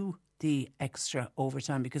do the extra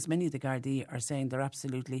overtime, because many of the Gardaí are saying they're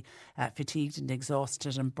absolutely fatigued and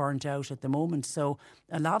exhausted and burnt out at the moment. So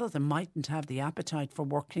a lot of them mightn't have the appetite for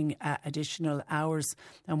working additional hours.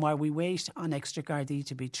 And while we wait on extra Gardaí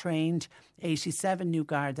to be trained, 87 new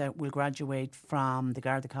Garda will graduate from the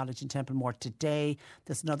Garda College in Templemore today.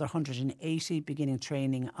 There's another 180 beginning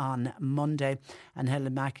training on Monday. And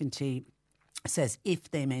Helen McEntee says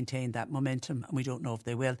if they maintain that momentum, and we don't know if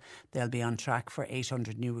they will, they'll be on track for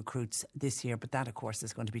 800 new recruits this year. But that, of course,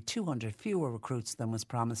 is going to be 200 fewer recruits than was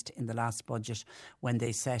promised in the last budget when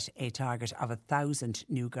they set a target of 1,000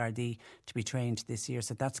 new Gardaí to be trained this year.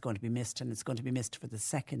 So that's going to be missed, and it's going to be missed for the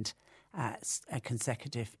second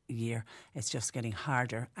consecutive year. It's just getting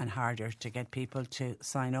harder and harder to get people to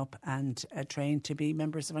sign up and train to be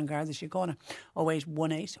members of An Garda Síochána.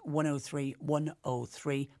 0818 103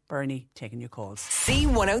 103. Bernie taking your calls.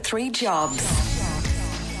 C103 Jobs.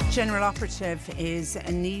 General operative is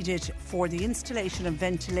needed for the installation of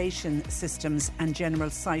ventilation systems and general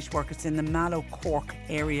site workers in the Mallow Cork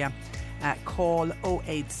area. Call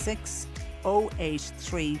 086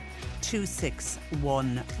 083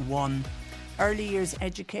 2611. Early years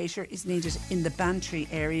educator is needed in the Bantry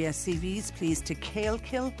area. CVs please to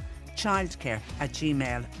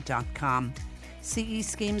kalekill.childcare@gmail.com. CE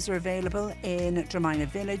schemes are available in Dromina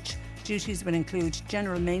Village. Duties will include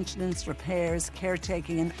general maintenance, repairs,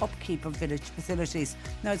 caretaking and upkeep of village facilities.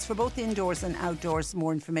 Now it's for both indoors and outdoors.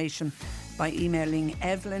 More information by emailing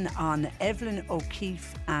Evelyn on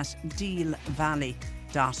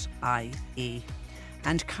evelyn.o'keefe@dealvalley.ie.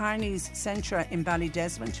 And Carney's Centra in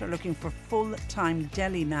Ballydesmond are looking for full-time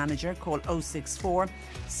deli manager. Call 064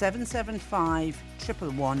 775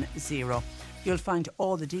 110. You'll find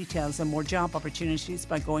all the details and more job opportunities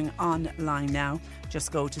by going online now.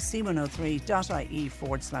 Just go to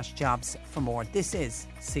c103.ie/jobs for more. This is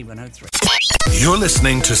C103. You're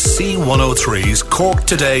listening to C103's Cork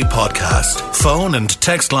Today podcast. Phone and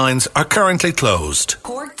text lines are currently closed.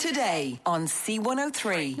 Cork Today on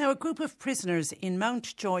C103. Now, a group of prisoners in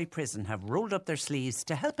Mountjoy Prison have rolled up their sleeves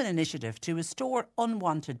to help an initiative to restore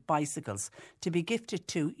unwanted bicycles to be gifted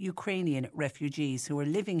to Ukrainian refugees who are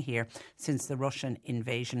living here since the Russian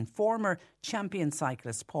invasion. Former champion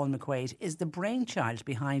cyclist Paul McQuaid is the brainchild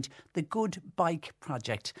behind the Good Bike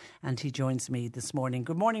project, and he joins me this morning.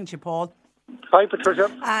 Good morning to you, Paul. Hi, Patricia.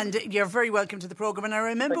 And you're very welcome to the programme. And I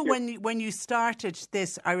remember when you started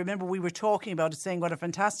this, I remember we were talking about it, saying what a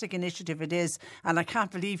fantastic initiative it is. And I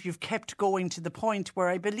can't believe you've kept going to the point where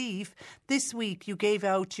I believe this week you gave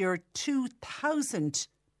out your 2,000th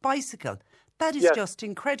bicycle. That is just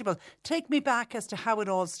incredible. Take me back as to how it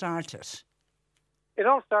all started. It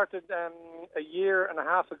all started a year and a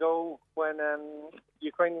half ago when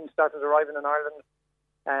Ukrainians started arriving in Ireland.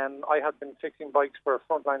 I had been fixing bikes for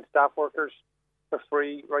frontline staff workers for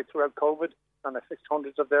free right throughout COVID, and I fixed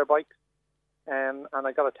hundreds of their bikes. And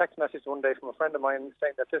I got a text message one day from a friend of mine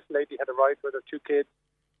saying that this lady had arrived with her two kids,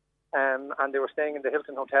 and they were staying in the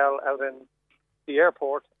Hilton Hotel out in the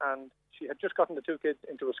airport, and she had just gotten the two kids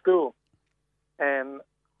into a school.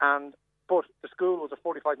 But the school was a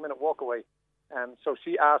 45-minute walk away. So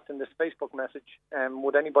she asked in this Facebook message,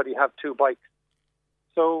 would anybody have two bikes?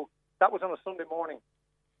 So that was on a Sunday morning.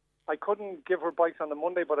 I couldn't give her bikes on the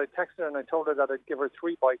Monday, but I texted her and I told her that I'd give her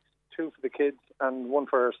three bikes, two for the kids and one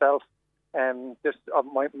for herself,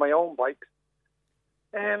 my own bikes.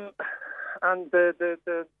 And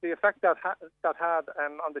the effect that had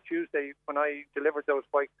on the Tuesday when I delivered those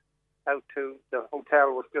bikes out to the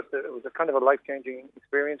hotel was it was a kind of a life-changing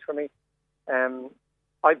experience for me.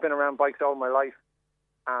 I've been around bikes all my life,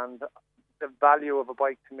 and the value of a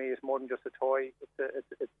bike to me is more than just a toy.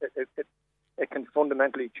 It can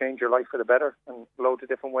fundamentally change your life for the better in loads of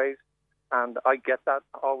different ways, and I get that,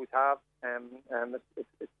 I always have.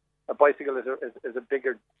 A bicycle is a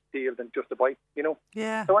bigger deal than just a bike, you know.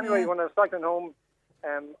 Yeah. So anyway, when I was cycling home,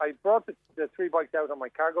 I brought the three bikes out on my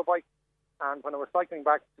cargo bike, and when I was cycling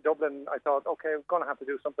back to Dublin, I thought, okay, I'm going to have to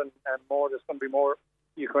do something more. There's going to be more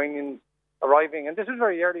Ukrainians arriving, and this is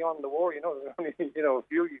very early on in the war. You know, there's only a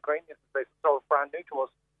few Ukrainians. It's all brand new to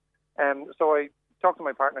us, so I talked to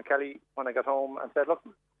my partner Kelly when I got home and said, look,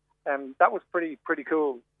 that was pretty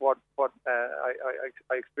cool what I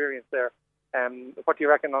experienced there. What do you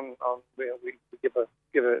reckon on we give a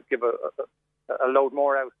load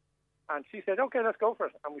more out? And she said, okay, let's go for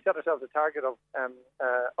it. And we set ourselves a target of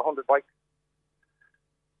 100 bikes.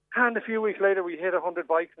 And a few weeks later, we hit 100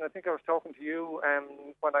 bikes. And I think I was talking to you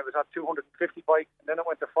when I was at 250 bikes. And then it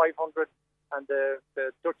went to 500. And the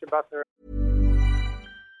Dutch ambassador...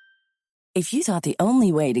 If you thought the only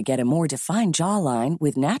way to get a more defined jawline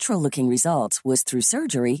with natural-looking results was through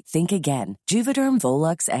surgery, think again. Juvederm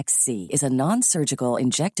Volux XC is a non-surgical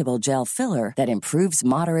injectable gel filler that improves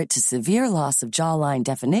moderate to severe loss of jawline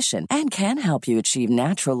definition and can help you achieve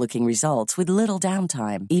natural-looking results with little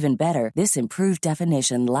downtime. Even better, this improved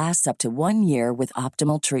definition lasts up to 1 year with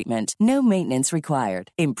optimal treatment. No maintenance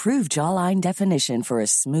required. Improve jawline definition for a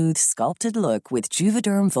smooth, sculpted look with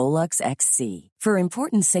Juvederm Volux XC. For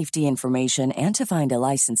important safety information information and to find a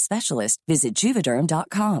licensed specialist, visit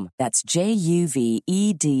Juvederm.com. That's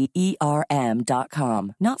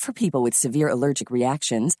JUVEDERM.com. Not for people with severe allergic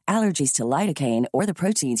reactions, allergies to lidocaine, or the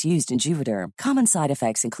proteins used in Juvederm. Common side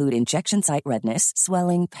effects include injection site redness,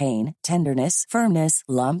 swelling, pain, tenderness, firmness,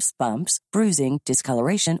 lumps, bumps, bruising,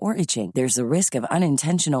 discoloration, or itching. There's a risk of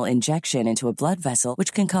unintentional injection into a blood vessel,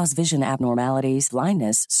 which can cause vision abnormalities,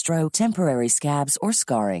 blindness, stroke, temporary scabs, or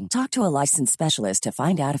scarring. Talk to a licensed specialist to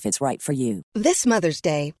find out if it's right for you. This Mother's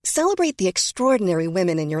Day, celebrate the extraordinary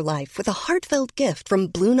women in your life with a heartfelt gift from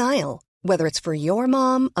Blue Nile. Whether it's for your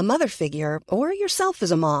mom, a mother figure, or yourself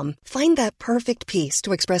as a mom, find that perfect piece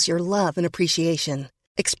to express your love and appreciation.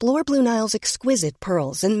 Explore Blue Nile's exquisite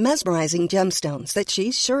pearls and mesmerizing gemstones that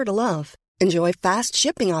she's sure to love. Enjoy fast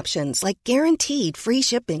shipping options like guaranteed free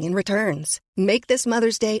shipping and returns. Make this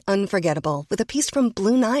Mother's Day unforgettable with a piece from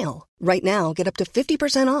Blue Nile. Right now, get up to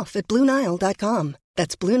 50% off at BlueNile.com.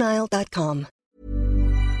 That's BlueNile.com.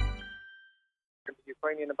 The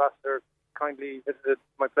Ukrainian ambassador kindly visited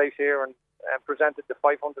my place here and presented the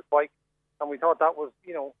 500 bike, and we thought that was,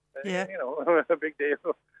 a big deal.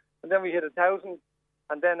 And then we hit 1,000,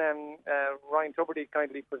 and then Ryan Tuberty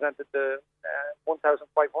kindly presented the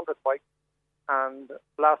 1,500 bike. And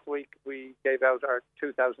last week we gave out our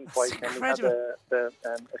 2,000 bike, and we had a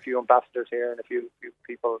few ambassadors here and a few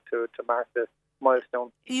people to mark the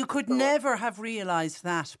milestone. You could never have realised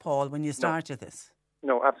that, Paul, when you started this.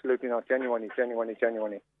 No, absolutely not. Genuinely.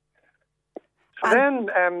 So then,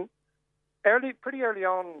 pretty early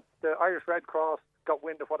on, the Irish Red Cross got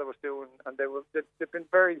wind of what I was doing, and they've been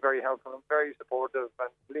very, very helpful and very supportive. And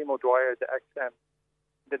Liam O'Dwyer,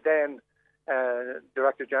 the then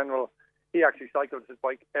Director General, he actually cycled his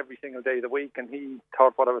bike every single day of the week, and he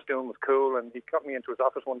thought what I was doing was cool. And he got me into his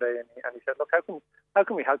office one day, and he said, "Look, how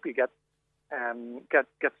can we help you get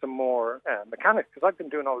some more mechanics? Because I've been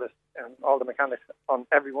doing all this all the mechanics on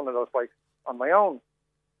every one of those bikes on my own."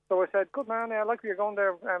 So I said, "Good man, I like where you're going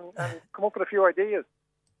there, and come up with a few ideas."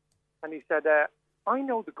 And he said, "I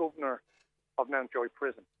know the governor of Mountjoy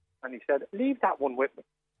Prison," and he said, "Leave that one with me."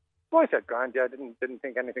 So I said, "Grand, yeah." I didn't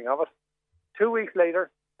think anything of it. 2 weeks later,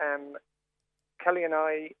 Kelly and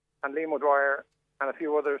I and Liam O'Dwyer and a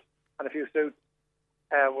few others and a few suits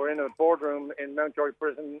were in a boardroom in Mountjoy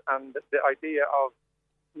Prison, and the idea of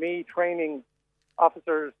me training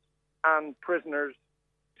officers and prisoners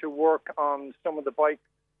to work on some of the bikes,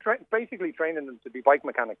 basically training them to be bike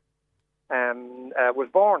mechanics, was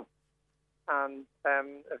born. And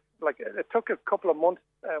it took a couple of months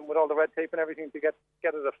with all the red tape and everything to get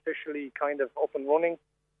it officially kind of up and running.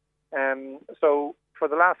 So for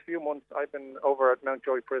the last few months, I've been over at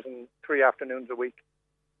Mountjoy Prison 3 afternoons a week,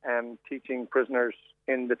 teaching prisoners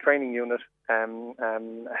in the training unit how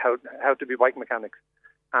to be bike mechanics.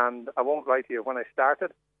 And I won't lie to you, when I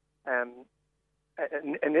started,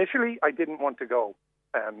 initially I didn't want to go.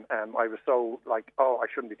 I was so like, I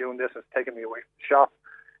shouldn't be doing this. It's taking me away from the shop.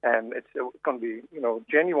 It's going to be,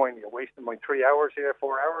 genuinely a waste of my 3 hours here,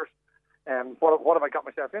 4 hours. What have I got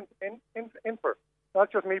myself in for?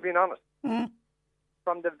 That's just me being honest. Mm.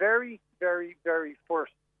 From the very, very, very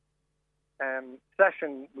first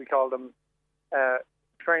session, we call them,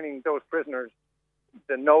 training those prisoners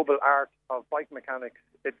the noble art of bike mechanics.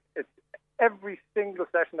 It's every single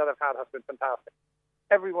session that I've had has been fantastic.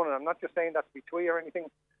 Every one of them. I'm not just saying that to be twee or anything.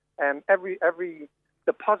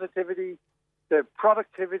 The positivity, the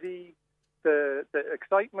productivity, the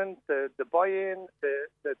excitement, the buy-in,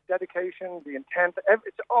 the dedication, the intent,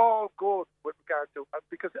 it's all good with regard to,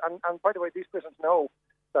 because, and by the way, these prisons know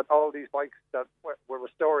that all these bikes that we're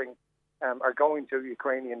restoring are going to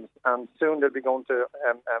Ukrainians, and soon they'll be going to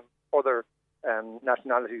other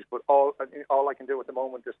nationalities. But all I can do at the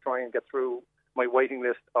moment is try and get through my waiting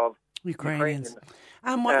list of Ukrainians.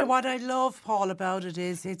 And what I love, Paul, about it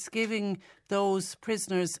is it's giving those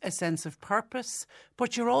prisoners a sense of purpose,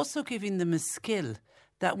 but you're also giving them a skill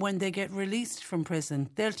that when they get released from prison,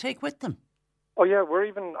 they'll take with them. Oh yeah,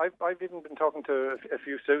 I've even been talking to a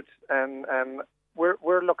few suits, and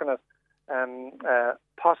we're looking at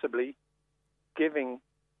possibly giving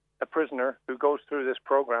a prisoner who goes through this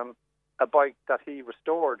program a bike that he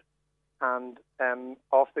restored, and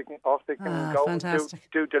off they can go and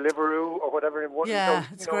do Deliveroo or whatever. Yeah,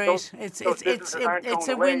 it's great. It's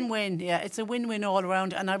a win-win. Yeah, it's a win-win all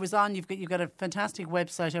around. And I was on. You've got a fantastic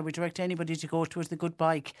website. I would direct anybody to go towards the Good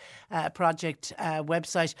Bike Project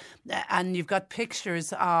website, and you've got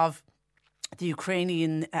pictures of the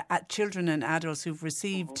Ukrainian children and adults who've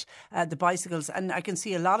received the bicycles, and I can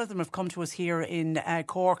see a lot of them have come to us here in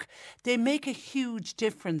Cork. They make a huge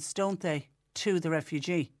difference, don't they, to the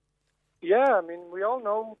refugee? Yeah, I mean, we all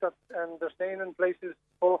know that they're staying in places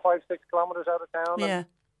 4, 5, 6 kilometres out of town. Yeah.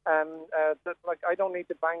 Like I don't need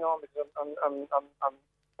to bang on because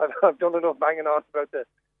I've done enough banging on about the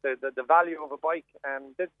value of a bike.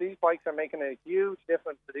 These bikes are making a huge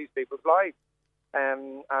difference to these people's lives.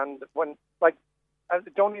 And when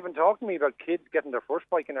don't even talk to me about kids getting their first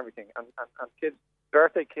bike and everything, and kids,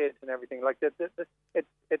 birthday kids and everything. Like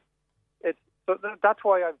so that's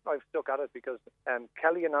why I've stuck at it, because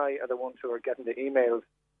Kelly and I are the ones who are getting the emails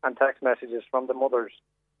and text messages from the mothers,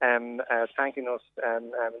 thanking us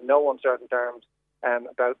in no uncertain terms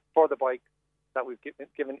for the bike that we've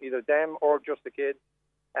given either them or just the kids.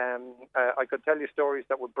 I could tell you stories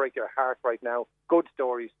that would break your heart right now. Good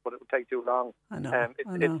stories, but it would take too long. I know.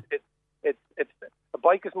 It's a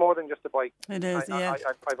bike is more than just a bike. It is, yeah.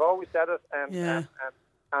 I've always said it,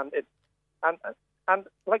 and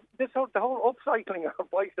like the whole upcycling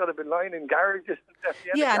of bikes that have been lying in garages.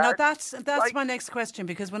 That's my next question,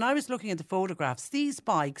 because when I was looking at the photographs, these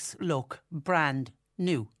bikes look brand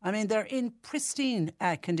new. I mean, they're in pristine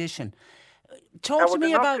condition. Talk to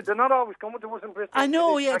me about. They're not always coming to us in Bristol. I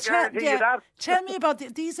know, yeah. Tell me about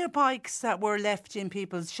these are bikes that were left in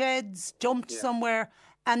people's sheds, dumped somewhere,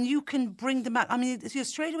 and you can bring them out. I mean, you're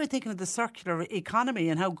straight away thinking of the circular economy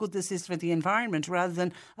and how good this is for the environment, rather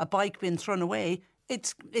than a bike being thrown away.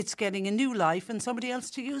 It's getting a new life and somebody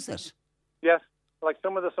else to use it. Yes, like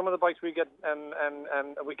some of the bikes we get and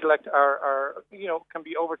we collect are can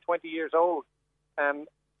be over 20 years old.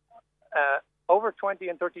 Over 20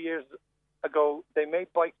 and 30 years ago, they made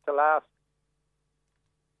bikes to last.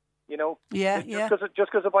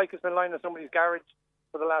 Just because a bike has been lying in somebody's garage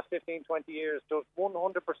for the last 15, 20 years does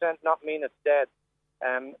 100% not mean it's dead.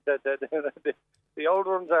 The old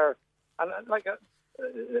ones are,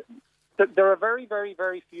 there are very, very,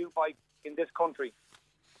 very few bikes in this country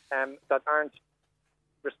that aren't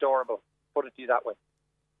restorable. Put it to you that way.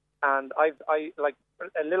 And I like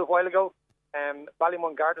a little while ago,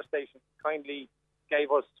 Ballymun Garda Station kindly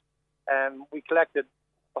gave us. We collected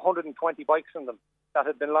 120 bikes from them that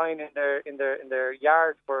had been lying in their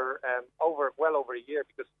yard for well over a year,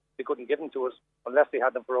 because they couldn't give them to us unless they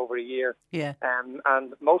had them for over a year. Yeah.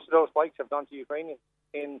 And most of those bikes have gone to Ukrainians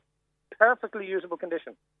in perfectly usable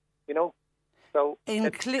condition. So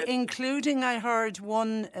including, I heard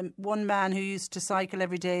one man who used to cycle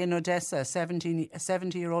every day in Odessa, a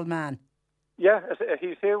 70-year-old man. Yeah,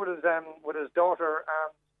 he's here with his daughter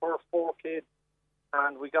and her 4 kids.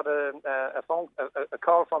 And we got a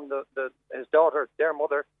call from his daughter, their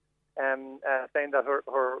mother, saying that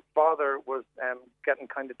her father was getting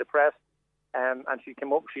kind of depressed, and she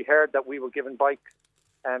came up. She heard that we were giving bikes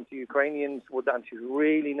to Ukrainians, and she's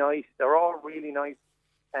really nice. They're all really nice,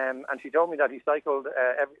 and she told me that he cycled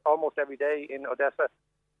almost every day in Odessa,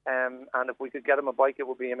 and if we could get him a bike, it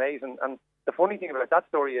would be amazing. And the funny thing about that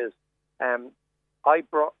story is,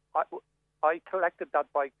 I collected that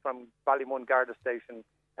bike from Ballymun Garda Station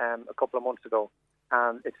a couple of months ago,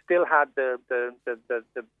 and it still had the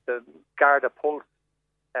Garda Pulse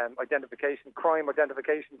crime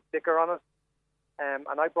identification sticker on it,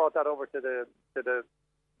 and I brought that over to the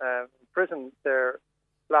prison there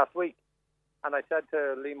last week, and I said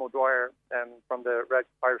to Liam O'Dwyer from the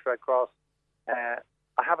Irish Red Cross,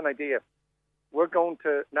 I have an idea. We're going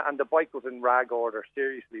to, and the bike was in rag order.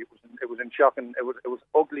 Seriously, it was in shock, and it was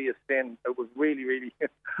ugly as sin. It was really, really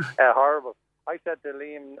horrible. I said to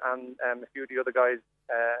Liam and a few of the other guys,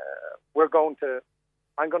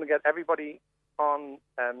 I'm going to get everybody on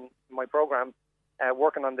my program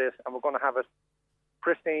working on this, and we're going to have it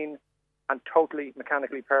pristine and totally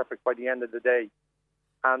mechanically perfect by the end of the day.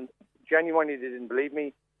 And genuinely, they didn't believe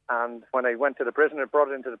me. And when I went to the prisoner, brought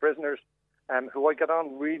it into the prisoners, who I get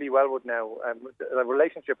on really well with now. The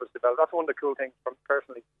relationship was developed. That's one of the cool things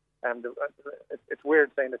personally. It's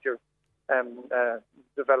weird saying that you're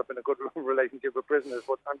developing a good relationship with prisoners,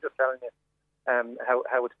 but I'm just telling you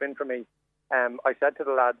how it's been for me. I said to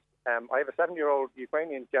the lads, I have a 7-year-old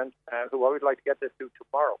Ukrainian gent who I would like to get this to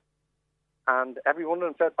tomorrow. And every one of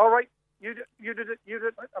them said, all right, you did it.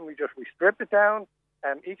 And we stripped it down.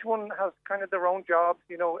 Each one has kind of their own jobs.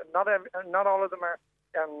 Not all of them are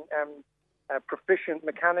proficient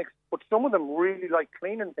mechanics, but some of them really like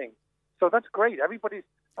cleaning things. So that's great.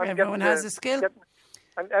 Everyone has a skill.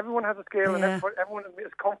 And everyone has a skill, and everyone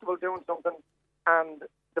is comfortable doing something. And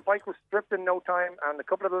the bike was stripped in no time, and a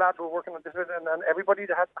couple of the lads were working on this, and everybody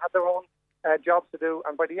had their own jobs to do.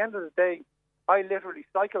 And by the end of the day, I literally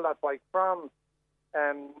cycled that bike from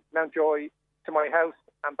Mountjoy to my house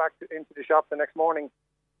and back into the shop the next morning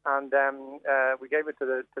And we gave it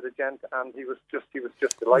to the gent, and he was just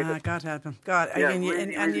delighted. God help him. God, Yeah, I mean,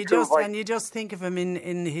 really, and really you cool just bike. and you just think of him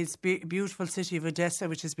in his beautiful city of Odessa,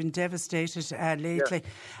 which has been devastated lately.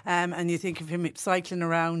 And you think of him cycling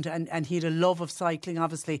around, and he had a love of cycling,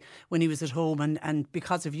 obviously, when he was at home, and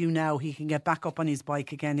because of you now, he can get back up on his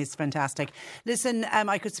bike again. It's fantastic. Listen,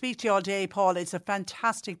 I could speak to you all day, Paul. It's a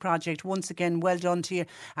fantastic project. Once again, well done to you.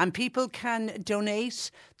 And people can donate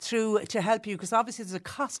to help you, because obviously there's a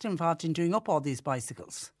cost involved in doing up all these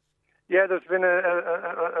bicycles. Yeah, there's been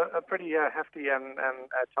a pretty hefty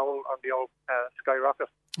toll on the old skyrocket,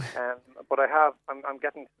 but I'm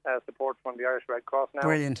getting support from the Irish Red Cross now.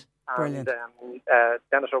 Brilliant. And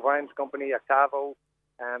Dennis O'Brien's company, Octavo,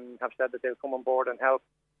 have said that they'll come on board and help.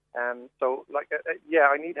 So,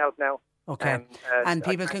 I need help now. Okay, and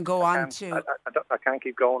people can go on to. I can't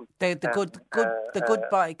keep going. The good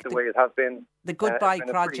bike. The way it has been. The Good Bike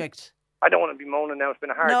Project. I don't want to be moaning now. It's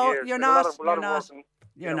been a hard year. No, you're not.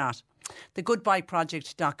 You're not.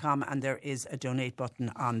 Thegoodbikeproject.com, and there is a donate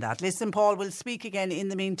button on that. Listen, Paul, we'll speak again in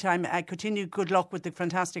the meantime. Continue good luck with the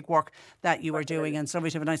fantastic work that you are doing, and so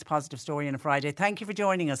we have a nice positive story on a Friday. Thank you for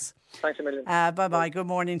joining us. Thanks a million. Bye-bye. Good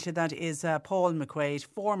morning to that is Paul McQuaid,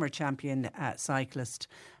 former champion cyclist,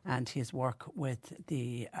 and his work with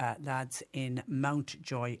the lads in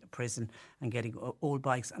Mountjoy Prison and getting old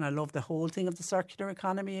bikes. And I love the whole thing of the circular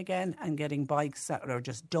economy again, and getting bikes that are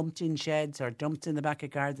just dumped in sheds or dumped in the back of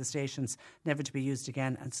Garda stations, never to be used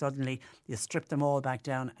again, and suddenly you strip them all back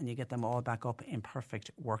down and you get them all back up in perfect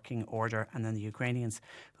working order. And then the Ukrainians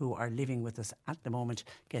who are living with us at the moment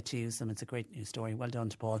get to use them. It's a great news story. Well done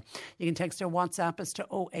to Paul. You can text or WhatsApp us to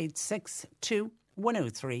 0862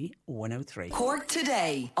 103 103. Cork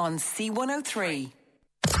Today on C103.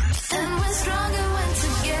 And we're stronger when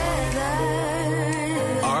together.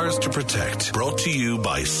 Ours to Protect, brought to you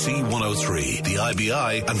by C103, the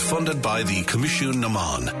IBI, and funded by the Comisiún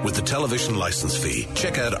Naman with the television licence fee.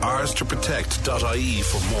 Check out ourstoprotect.ie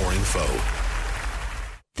for more info.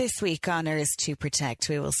 This week on Ours to Protect,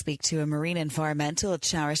 we will speak to a marine environmental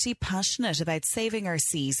charity passionate about saving our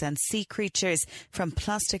seas and sea creatures from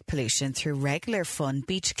plastic pollution through regular fun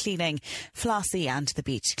beach cleaning. Flossie and the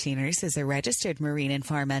Beach Cleaners is a registered marine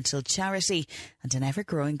environmental charity and an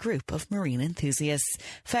ever-growing group of marine enthusiasts.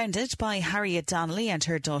 Founded by Harriet Donnelly and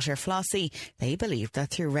her daughter Flossie, they believe that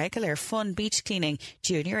through regular fun beach cleaning,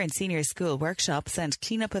 junior and senior school workshops and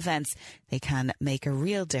clean-up events, they can make a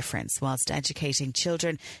real difference whilst educating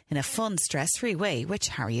children in a fun, stress-free way, which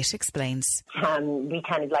Harriet explains. We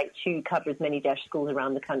kind of like to cover as many DESH schools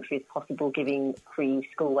around the country as possible, giving free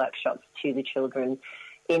school workshops to the children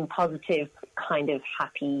in positive, kind of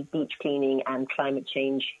happy beach cleaning and climate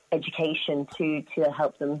change education to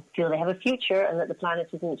help them feel they have a future and that the planet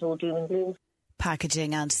isn't all doom and gloom.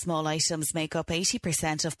 Packaging and small items make up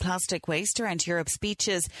 80% of plastic waste around Europe's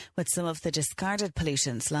beaches, with some of the discarded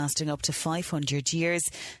pollutants lasting up to 500 years.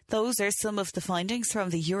 Those are some of the findings from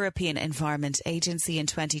the European Environment Agency in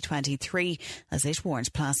 2023, as it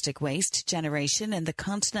warned plastic waste generation in the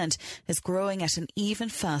continent is growing at an even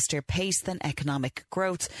faster pace than economic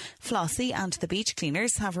growth. Flossie and the Beach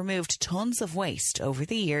Cleaners have removed tons of waste over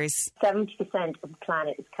the years. 70% of the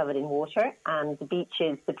planet is covered in water, and the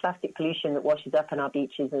beaches, the plastic pollution that washes up on our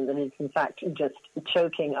beaches and that is in fact just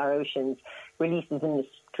choking our oceans, releases an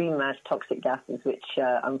extreme amount of toxic gases, which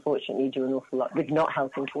unfortunately do an awful lot with not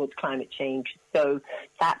helping towards climate change. So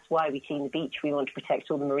that's why we clean the beach. We want to protect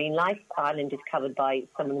all the marine life. Ireland is covered by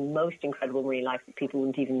some of the most incredible marine life that people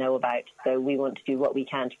wouldn't even know about. So we want to do what we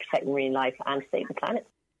can to protect marine life and save the planet.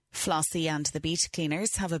 Flossie and the Beach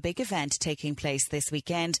Cleaners have a big event taking place this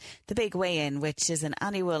weekend, the Big Weigh-In, which is an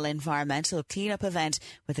annual environmental clean-up event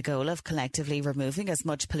with the goal of collectively removing as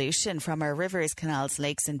much pollution from our rivers, canals,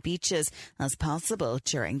 lakes and beaches as possible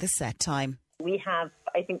during the set time. We have,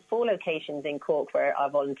 I think, 4 locations in Cork where our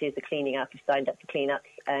volunteers are cleaning up, have signed up for clean-ups.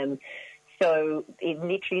 So it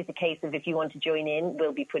literally is a case of if you want to join in,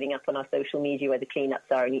 we'll be putting up on our social media where the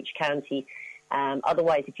clean-ups are in each county.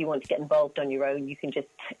 Otherwise, if you want to get involved on your own, you can just,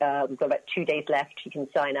 we've got about 2 days left. You can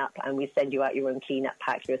sign up and we send you out your own clean-up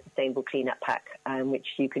pack, your sustainable clean-up pack, which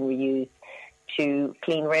you can reuse to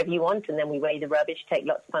clean wherever you want. And then we weigh the rubbish, take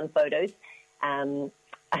lots of fun photos, and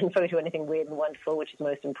photo anything weird and wonderful, which is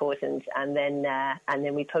most important. And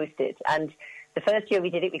then we post it. And the first year we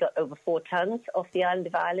did it, we got over 4 tonnes off the island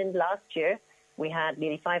of Ireland. Last year, we had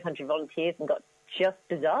nearly 500 volunteers and got just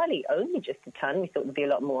bizarrely only just a tonne. We thought there'd be a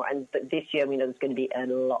lot more, but this year we know there's going to be a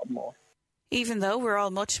lot more. Even though we're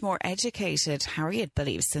all much more educated, Harriet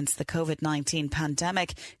believes since the COVID-19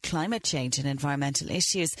 pandemic, climate change and environmental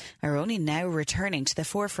issues are only now returning to the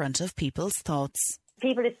forefront of people's thoughts.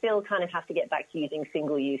 people still kind of have to get back to using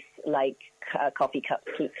single-use, like coffee cups,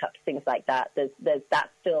 keep cups, things like that. There's that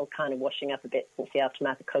still kind of washing up a bit since the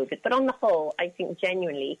aftermath of COVID. But on the whole, I think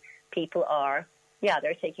genuinely people are,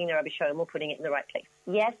 they're taking their rubbish home or putting it in the right place.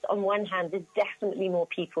 Yes, on one hand, there's definitely more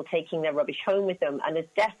people taking their rubbish home with them, and there's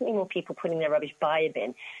definitely more people putting their rubbish by a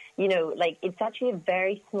bin. You know, like, it's actually a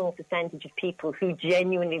very small percentage of people who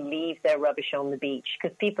genuinely leave their rubbish on the beach,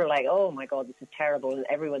 because people are like, oh my God, this is terrible, and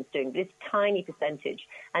everyone's doing this tiny percentage,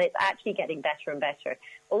 and it's actually getting better and better.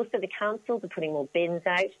 Also, the councils are putting more bins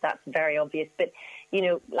out. That's very obvious. But, you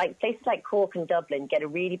know, like places like Cork and Dublin get a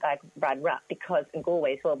really bad rap because, and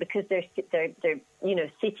Galway as well, because they're you know,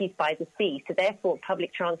 cities by the sea. So therefore,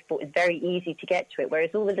 public transport is very easy to get to it.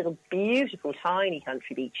 Whereas all the little beautiful, tiny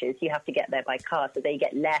country beaches, you have to get there by car. So they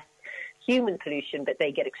get less human pollution, but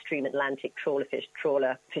they get extreme Atlantic trawler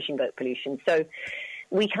fishing boat pollution. So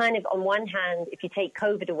we kind of, on one hand, if you take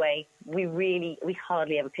COVID away, we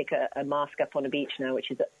hardly ever pick a mask up on a beach now,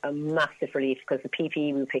 which is a massive relief, because the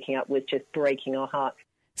PPE we were picking up was just breaking our hearts.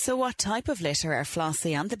 So what type of litter are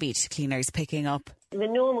Flossie and the beach cleaners picking up? The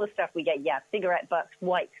normal stuff we get, cigarette butts,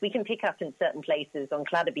 wipes, we can pick up in certain places, on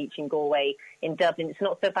Cladda Beach in Galway, in Dublin. It's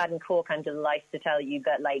not so bad in Cork, I'm delighted to tell you,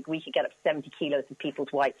 but like we could get up 70 kilos of people's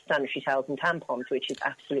wipes, sanitary towels and tampons, which is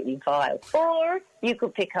absolutely vile. Or you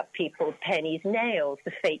could pick up people's pennies, nails,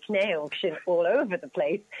 the fake nails all over the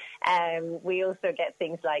place. We also get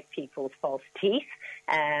things like people's false teeth.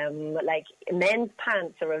 Like men's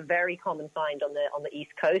pants are a very common find on the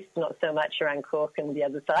East Coast, not so much around Cork and the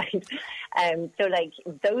other side. So like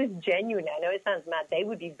those genuinely, I know it sounds mad, they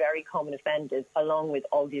would be very common offenders, along with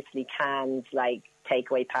obviously cans, like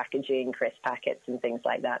takeaway packaging, crisp packets and things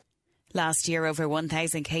like that. Last year, over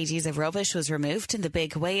 1,000 kgs of rubbish was removed in the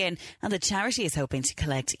big weigh-in, and the charity is hoping to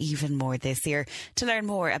collect even more this year. To learn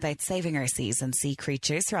more about saving our seas and sea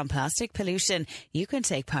creatures from plastic pollution, you can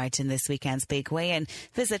take part in this weekend's big weigh-in.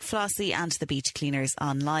 Visit Flossie and the Beach Cleaners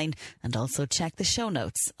online, and also check the show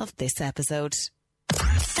notes of this episode.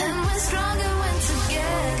 And we're stronger when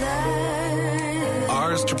together.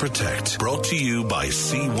 Ours to Protect, brought to you by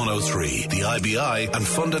C103, the IBI, and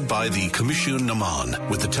funded by the Commission Naman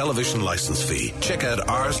with the television licence fee. Check out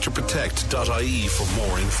ourstoprotect.ie for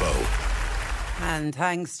more info. And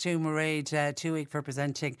thanks to Mairead Tuig for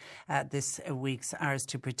presenting this week's Ours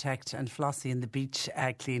to Protect, and Flossie and the Beach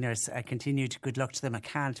Cleaners. Continued good luck to them. I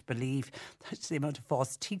can't believe the amount of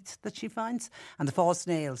false teeth that she finds, and the false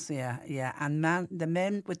nails. Yeah. And the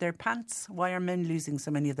men with their pants. Why are men losing so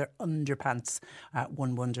many of their underpants?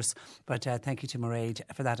 One wonders. But thank you to Mairead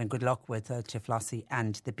for that, and good luck with to Flossie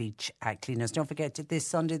and the Beach Cleaners. Don't forget, this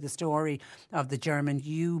Sunday the story of the German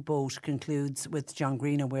U-boat concludes with John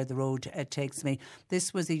Green and Where the Road Takes Me.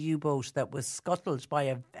 This was a U-boat that was scuttled by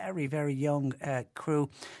a very, very young crew.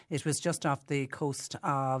 It was just off the coast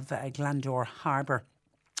of Glandore Harbour.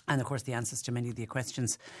 And of course, the answers to many of the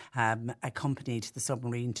questions accompanied the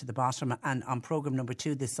submarine to the bottom. And on programme number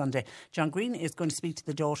 2 this Sunday, John Green is going to speak to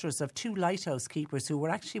the daughters of 2 lighthouse keepers who were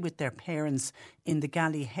actually with their parents in the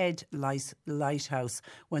Galley Head lighthouse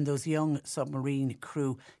when those young submarine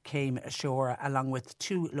crew came ashore, along with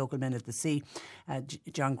 2 local men of the sea.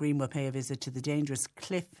 John Green will pay a visit to the dangerous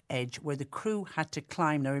cliff edge where the crew had to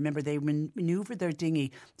climb. Now remember, they manoeuvred their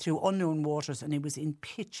dinghy through unknown waters, and it was in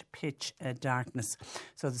pitch darkness.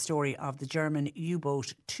 So the story of the German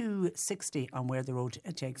U-boat 260 on Where the Road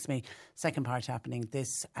Takes Me. Second part happening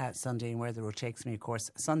this Sunday in Where the Road Takes Me, of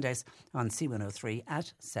course, Sundays on C103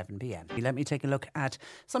 at 7 p.m. Let me take a look at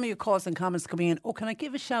some of your calls and comments coming in. Can I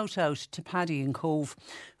give a shout out to Paddy in Cove,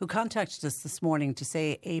 who contacted us this morning to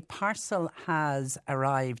say a parcel has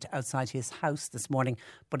arrived outside his house this morning,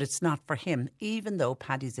 but it's not for him, even though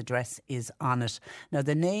Paddy's address is on it. Now,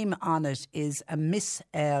 the name on it is a Miss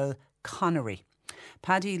L. Connery.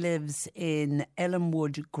 Paddy lives in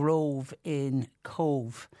Elmwood Grove in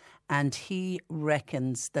Cove, and he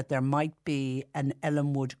reckons that there might be an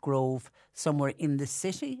Elmwood Grove somewhere in the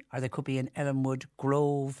city, or there could be an Elmwood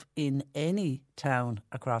Grove in any town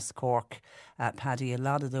across Cork. Paddy, a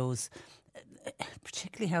lot of those,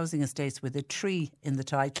 particularly housing estates with a tree in the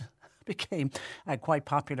title, became quite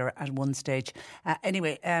popular at one stage.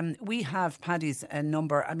 Anyway, we have Paddy's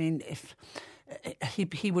number. I mean, if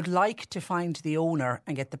he would like to find the owner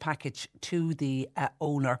and get the package to the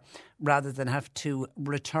owner rather than have to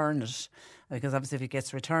return it. because obviously if it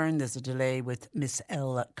gets returned, there's a delay with Miss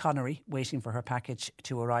L. Connery waiting for her package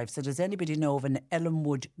to arrive. So does anybody know of an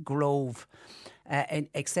Elmwood Grove,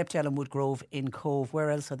 except Elmwood Grove in Cove?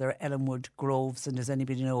 Where else are there Elmwood Groves? And does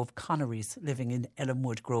anybody know of Connerys living in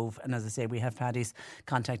Elmwood Grove? And as I say, we have Paddy's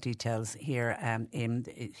contact details here.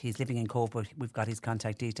 He's living in Cove, but we've got his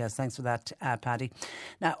contact details. Thanks for that, Paddy.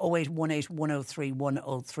 Now, 0818 103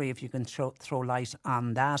 103, if you can throw light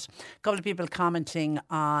on that. A couple of people commenting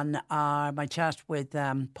on my chat with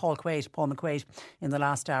Paul McQuaid in the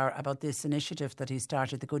last hour about this initiative that he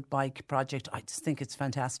started, the Good Bike Project. I just think it's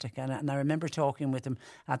fantastic. And I remember talking with him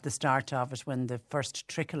at the start of it when the first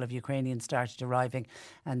trickle of Ukrainians started arriving.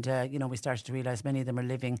 And, we started to realise many of them are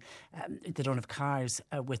living, they don't have cars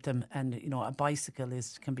with them. And, a bicycle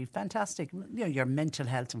can be fantastic, your mental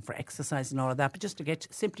health and for exercise and all of that. But just to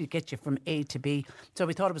simply get you from A to B. So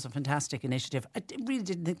we thought it was a fantastic initiative. I really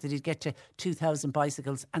didn't think that he'd get to 2,000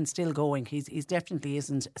 bicycles and still going. He's definitely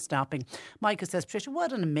isn't stopping. Micah says, Patricia,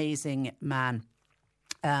 what an amazing man.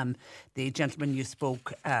 The gentleman you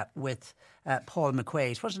spoke with, Paul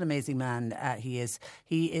McQuaid, what an amazing man he is.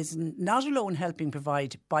 He is not alone helping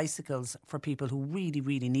provide bicycles for people who really,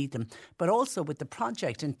 really need them, but also with the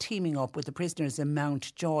project and teaming up with the prisoners in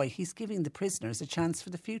Mountjoy. He's giving the prisoners a chance for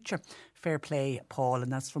the future. Fair play, Paul.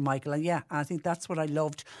 And that's from Michael. And yeah, I think that's what I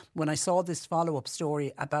loved when I saw this follow-up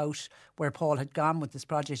story about where Paul had gone with this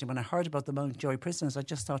project. And when I heard about the Mountjoy prisoners, I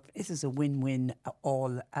just thought this is a win-win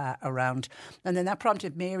all around. And then that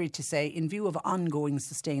prompted Mary to say, in view of ongoing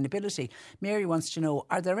sustainability, Mary wants to know,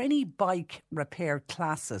 are there any bike repair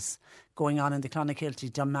classes going on in the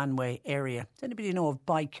Clonakilty-Dunmanway area? Does anybody know of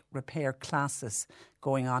bike repair classes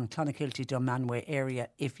going on Clonakilty-Dunmanway area?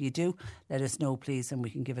 If you do, let us know, please, and we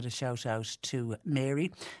can give it a shout out to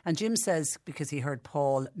Mary. And Jim says, because he heard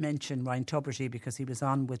Paul mention Ryan Tubridy, because he was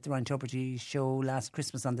on with the Ryan Tubridy show last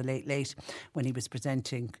Christmas on the Late Late when he was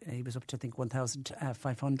presenting, he was up to I think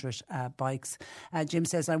 1,500 bikes. Jim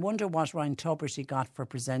says, I wonder what Ryan Tubridy got for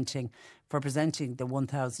presenting the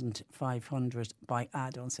 1,500 bike.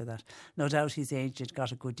 Don't say that. No doubt his agent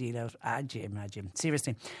got a good deal out. Jim.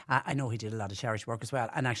 Seriously, I know he did a lot of charity work as well,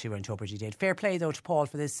 and actually Ryan Tubridy did. Fair play though to Paul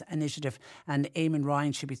for this initiative, and Eamon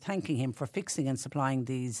Ryan should be thanking him for fixing and supplying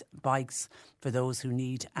these bikes for those who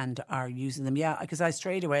need and are using them. Yeah, because I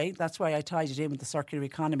strayed away. That's why I tied it in with the circular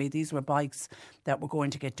economy. These were bikes that were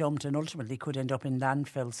going to get dumped and ultimately could end up in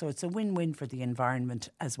landfill. So it's a win-win for the environment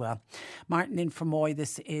as well. Martin in Fermoy,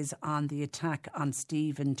 this is on the attack on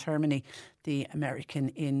Stephen Termini, the American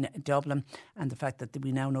in Dublin, and the fact that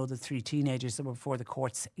we now know the 3 teenagers that were before the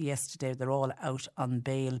courts yesterday, they're all out on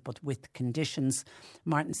bail but with conditions.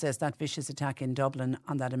 Martin says that vicious attack in Dublin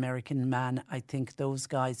on that American man, I think those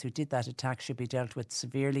guys who did that attack should be dealt with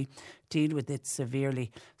severely, deal with it severely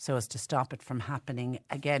so as to stop it from happening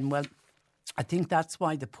again. Well, I think that's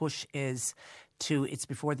why the push is it's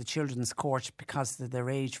before the Children's Court because of their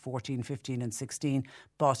age, 14, 15 and 16,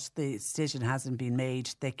 but the decision hasn't been made.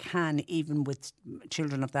 They can, even with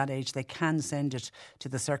children of that age, they can send it to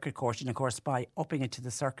the Circuit Court, and of course by upping it to the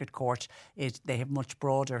Circuit Court, they have much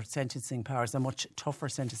broader sentencing powers and much tougher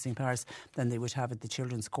sentencing powers than they would have at the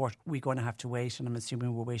Children's Court. We're going to have to wait, and I'm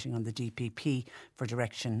assuming we're waiting on the DPP for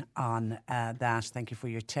direction on that. Thank you for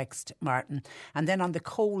your text, Martin. And then on the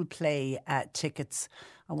Coldplay tickets,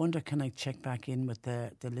 I wonder, can I check back in with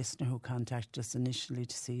the listener who contacted us initially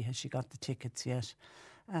to see, has she got the tickets yet?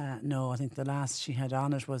 No, I think the last she had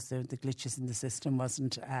on it was the glitches in the system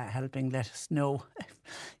wasn't helping. Let us know if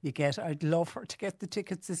you get. I'd love her to get the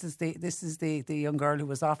tickets. This is the young girl who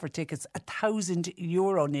was offered tickets,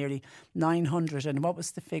 €1,000, nearly 900. And what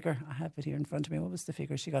was the figure? I have it here in front of me. What was the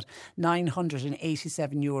figure? She got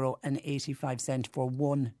 €987.85 for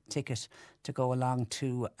one ticket to go along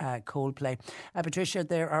to Coldplay. Patricia,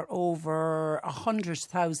 there are over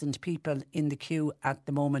 100,000 people in the queue at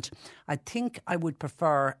the moment. I think I would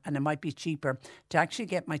prefer, and it might be cheaper, to actually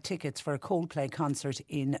get my tickets for a Coldplay concert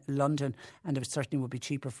in London, and it certainly would be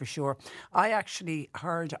cheaper for sure. I actually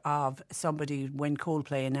heard of somebody when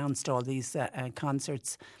Coldplay announced all these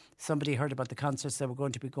concerts. Somebody heard about the concerts that were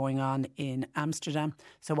going to be going on in Amsterdam.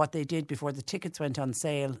 So what they did before the tickets went on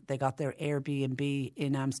sale, they got their Airbnb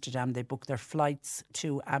in Amsterdam. They booked their flights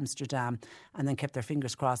to Amsterdam and then kept their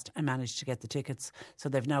fingers crossed and managed to get the tickets. So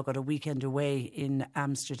they've now got a weekend away in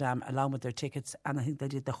Amsterdam along with their tickets. And I think they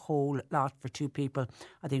did the whole lot for 2 people,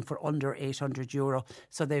 I think for under €800.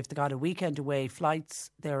 So they've got a weekend away,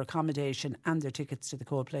 flights, their accommodation and their tickets to the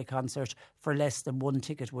Coldplay concert for less than one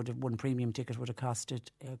premium ticket would have cost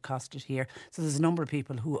costed here. So there's a number of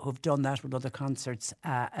people who have done that with other concerts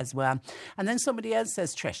as well. And then somebody else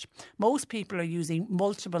says, Trish, most people are using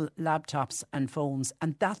multiple laptops and phones,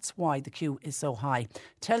 and that's why the queue is so high.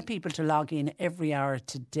 Tell people to log in every hour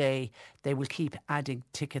today. They will keep adding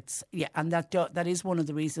tickets. Yeah, and that is one of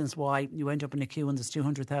the reasons why you end up in a queue and there's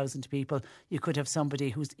 200,000 people. You could have somebody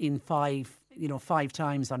who's in five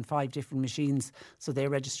times on 5 different machines, so they're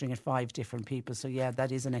registering at 5 different people. So yeah,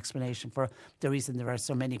 that is an explanation for the reason there are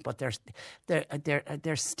so many. But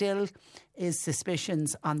there still is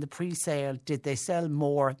suspicions on the pre-sale. Did they sell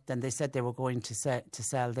more than they said they were going to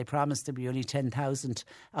sell? They promised to be only 10,000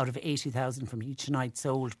 out of 80,000 from each night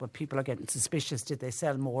sold, but people are getting suspicious. Did they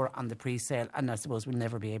sell more on the pre-sale? And I suppose we'll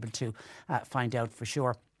never be able to find out for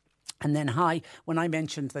sure. And then when I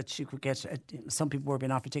mentioned that you could get, some people were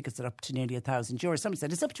being offered tickets at up to nearly €1,000. Somebody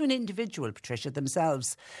said it's up to an individual, Patricia,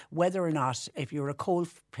 themselves, whether or not, if you're a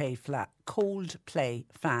Coldplay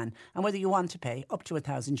fan, and whether you want to pay up to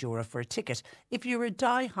 €1,000 for a ticket. If you're a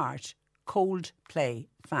die-hard Coldplay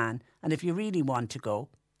fan, and if you really want to go,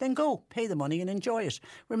 then go, pay the money and enjoy it.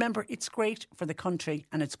 Remember, it's great for the country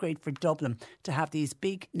and it's great for Dublin to have these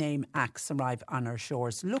big name acts arrive on our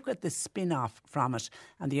shores. Look at the spin-off from it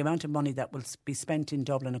and the amount of money that will be spent in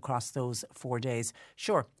Dublin across those 4 days.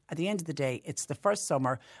 Sure, at the end of the day, it's the first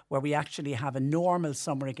summer where we actually have a normal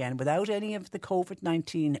summer again without any of the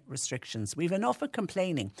COVID-19 restrictions. We've enough of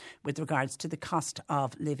complaining with regards to the cost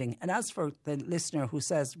of living. And as for the listener who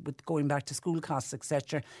says with going back to school costs,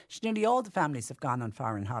 etc., nearly all the families have gone on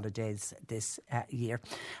foreign holidays this year.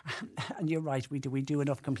 And you're right, we do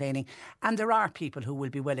enough complaining. And there are people who will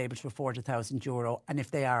be well able to afford €1,000. And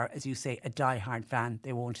if they are, as you say, a die-hard fan,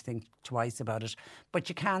 they won't think twice about it. But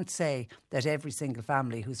you can't say that every single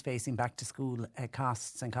family who's facing back to school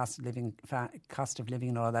costs and cost of living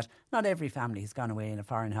and all that, not every family has gone away on a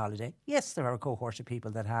foreign holiday. Yes, there are a cohort of people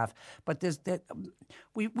that have, but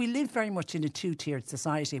we live very much in a two-tiered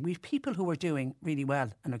society. We've people who are doing really well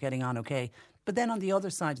and are getting on okay. But then on the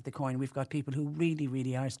other side of the coin, we've got people who really,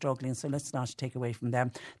 really are struggling. So let's not take away from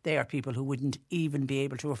them. They are people who wouldn't even be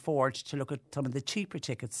able to afford to look at some of the cheaper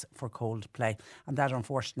tickets for Coldplay. And that,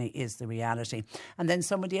 unfortunately, is the reality. And then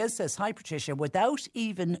somebody else says, hi, Patricia, without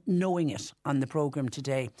even knowing it on the programme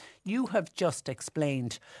today, you have just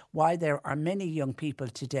explained why there are many young people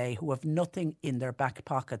today who have nothing in their back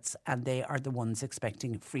pockets and they are the ones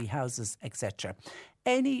expecting free houses, etc.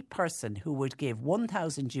 Any person who would give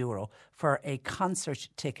 €1,000 for a concert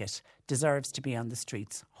ticket deserves to be on the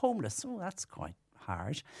streets homeless. Oh, that's quite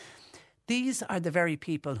hard. These are the very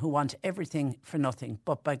people who want everything for nothing,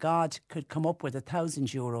 but by God could come up with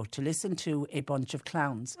 €1,000 to listen to a bunch of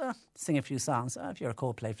clowns, sing a few songs. If you're a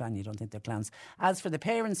Coldplay fan, you don't think they're clowns. As for the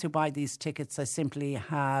parents who buy these tickets, I simply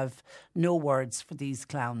have no words for these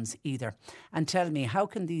clowns either. And tell me, how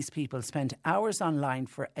can these people spend hours online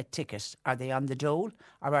for a ticket? Are they on the dole,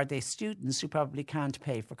 or are they students who probably can't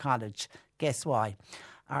pay for college? Guess why?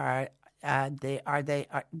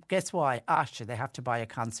 Guess why? Sure, they have to buy a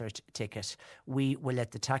concert ticket. We will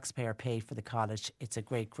let the taxpayer pay for the college. It's a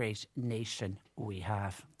great, great nation we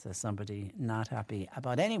have. So somebody not happy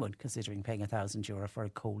about anyone considering paying €1,000 for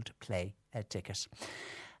a Coldplay ticket.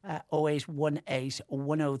 0818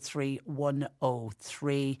 103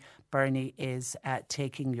 103. Bernie is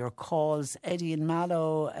taking your calls. Eddie in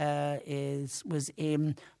Mallow was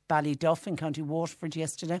in Ballyduff in County Waterford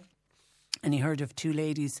yesterday, and he heard of 2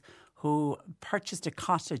 ladies who purchased a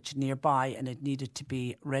cottage nearby and it needed to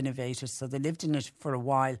be renovated. So they lived in it for a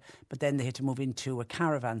while, but then they had to move into a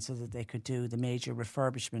caravan so that they could do the major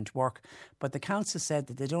refurbishment work. But the council said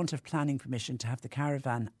that they don't have planning permission to have the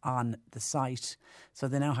caravan on the site. So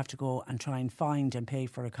they now have to go and try and find and pay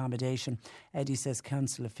for accommodation. Eddie says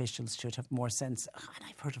council officials should have more sense. And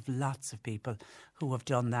I've heard of lots of people who have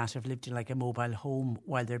done that, have lived in like a mobile home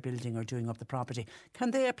while they're building or doing up the property. Can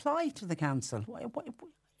they apply to the council?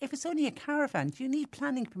 If it's only a caravan, do you need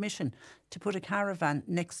planning permission to put a caravan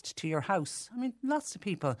next to your house? I mean, lots of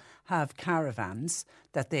people have caravans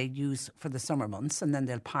that they use for the summer months and then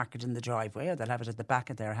they'll park it in the driveway or they'll have it at the back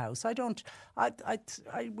of their house. I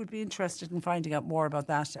would be interested in finding out more about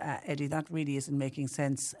that, Eddie. That really isn't making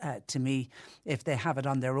sense to me. If they have it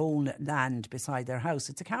on their own land beside their house,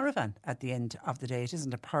 it's a caravan at the end of the day. It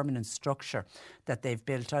isn't a permanent structure that they've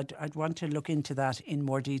built. I'd want to look into that in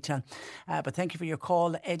more detail. But thank you for your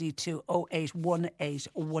call, Eddie to 0818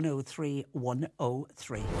 103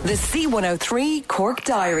 103. The C103 Cork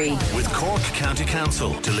Diary. With Cork County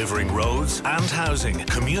Council delivering roads and housing,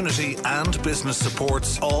 community and business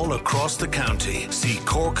supports all across the county. See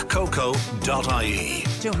corkcoco.ie.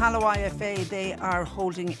 Duhallow IFA, they are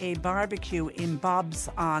holding a barbecue in Bob's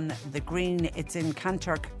on the Green. It's in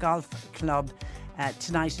Kanturk Golf Club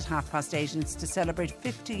tonight at 8:30, and it's to celebrate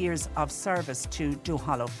 50 years of service to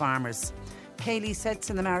Duhallow farmers. Kaylee Sets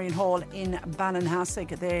in the Marion Hall in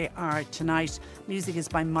Ballinhassig. They are tonight. Music is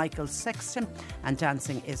by Michael Sexton and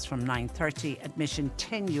dancing is from 9:30. Admission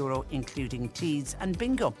 €10 including teas. And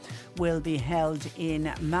bingo will be held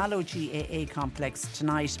in Mallow GAA Complex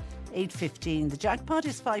tonight. 8:15. The jackpot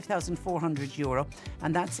is €5,400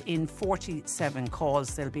 and that's in 47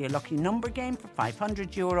 calls. There'll be a lucky number game for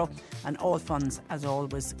 €500 and all funds, as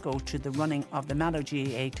always, go to the running of the Mallow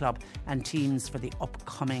GAA Club and teams for the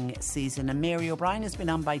upcoming season. And Mary O'Brien has been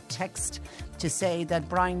on by text to say that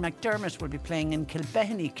Brian McDermott will be playing in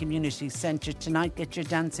Kilbeheny Community Centre tonight. Get your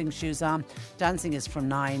dancing shoes on. Dancing is from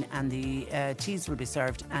 9 and the teas will be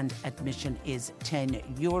served and admission is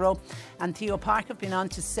 €10. And Theo Park have been on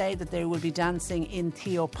to say that they will be dancing in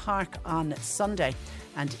Theo Park on Sunday,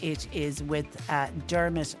 and it is with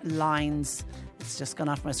Dermot Lines. It's just gone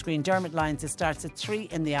off my screen. Dermot Lines. It starts at 3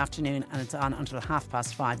 in the afternoon and it's on until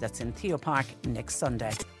 5:30. That's in Theo Park next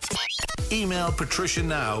Sunday. Email Patricia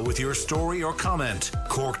now with your story or comment.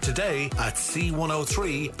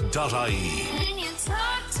 corktoday@c103.ie.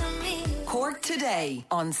 Cork Today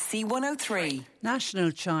on C103.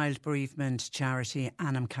 National Child Bereavement charity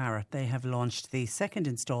Anam Cara, they have launched the second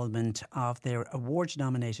instalment of their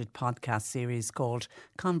award-nominated podcast series called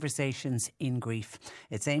Conversations in Grief.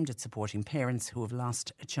 It's aimed at supporting parents who have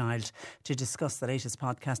lost a child. To discuss the latest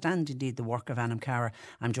podcast and indeed the work of Anam Cara,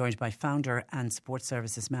 I'm joined by founder and support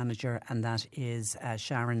services manager, and that is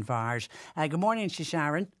Sharon Vard. Good morning to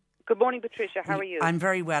Sharon. Good morning, Patricia. How are you? I'm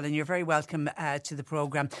very well, and you're very welcome to the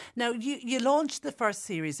programme. Now, you launched the first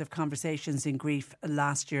series of Conversations in Grief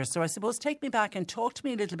last year, so I suppose take me back and talk to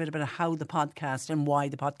me a little bit about how the podcast and why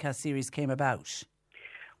the podcast series came about.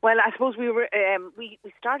 Well, I suppose we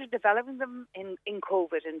started developing them in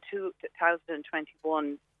COVID in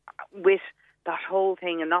 2021 with that whole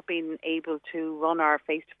thing and not being able to run our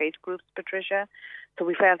face-to-face groups, Patricia. So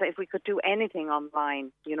we felt that if we could do anything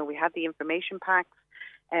online, we had the information packs.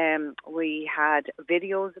 We had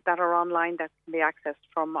videos that are online that can be accessed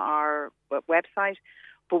from our website,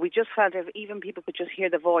 but we just felt if even people could just hear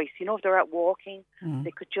the voice, if they're out walking,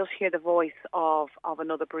 they could just hear the voice of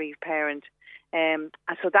another bereaved parent. And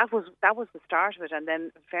so that was the start of it. And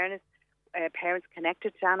then, in fairness, parents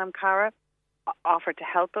connected to Anam Cara offered to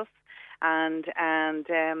help us, and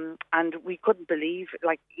we couldn't believe,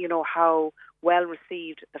 how well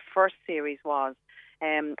received the first series was.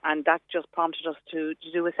 And that just prompted us to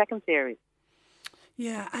do a second series.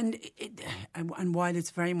 Yeah, and while it's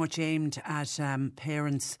very much aimed at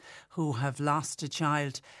parents who have lost a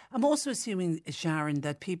child, I'm also assuming, Sharon,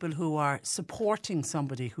 that people who are supporting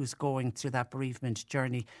somebody who's going through that bereavement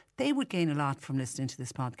journey, they would gain a lot from listening to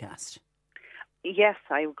this podcast. Yes,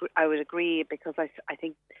 I would agree, because I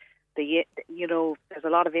think there's a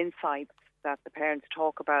lot of insights that the parents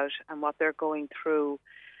talk about and what they're going through.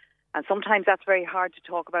 And sometimes that's very hard to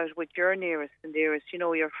talk about with your nearest and dearest,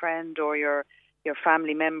 your friend or your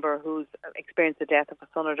family member who's experienced the death of a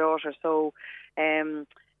son or daughter. So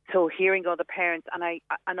hearing other parents,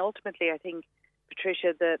 and ultimately I think,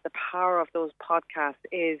 Patricia, the power of those podcasts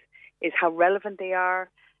is how relevant they are,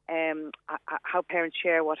 how parents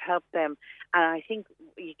share what helped them, and I think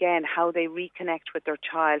again how they reconnect with their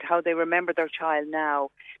child, how they remember their child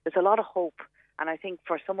now. There's a lot of hope, and I think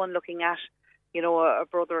for someone looking at a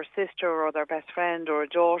brother or sister or their best friend or a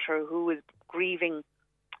daughter who is grieving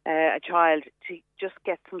a child, to just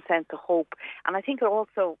get some sense of hope. And I think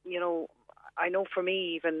also, I know for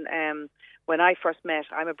me, even when I first met,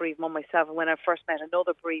 I'm a bereaved mum myself, and when I first met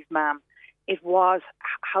another bereaved mum, it was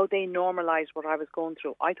how they normalised what I was going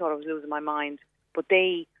through. I thought I was losing my mind, but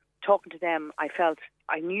talking to them, I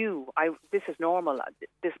knew this is normal.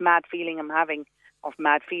 This mad feeling I'm having, of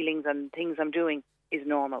mad feelings and things I'm doing, is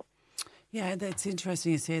normal. Yeah, that's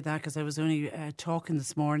interesting you say that, because I was only talking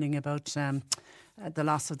this morning about the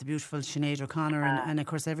loss of the beautiful Sinead O'Connor, and of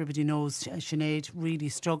course everybody knows Sinead really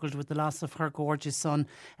struggled with the loss of her gorgeous son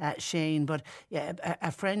Shane, but a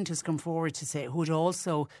friend has come forward to say, who had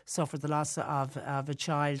also suffered the loss of a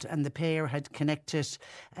child, and the pair had connected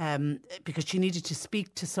because she needed to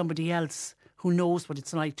speak to somebody else who knows what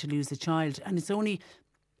it's like to lose a child, and it's only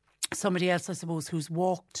somebody else, I suppose, who's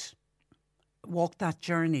walked that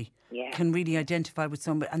journey can really identify with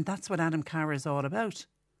somebody, and that's what Anam Cara is all about.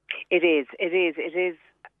 It is.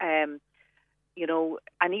 You know,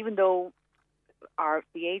 and even though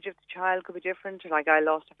the age of the child could be different, like I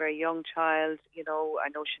lost a very young child, you know, I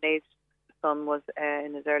know Sinead's son was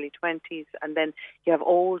in his early 20s, and then you have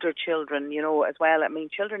older children, you know, as well. I mean,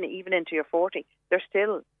 children even into your 40, they're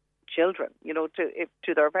still children, you know,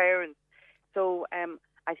 to their parents. So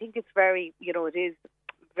I think it's very, you know, it is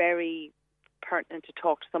very pertinent to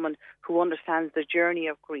talk to someone who understands the journey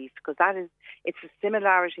of grief, because it's the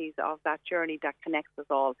similarities of that journey that connects us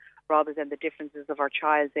all, rather than the differences of our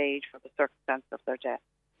child's age or the circumstances of their death.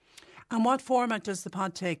 And what format does the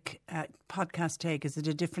podcast take? Is it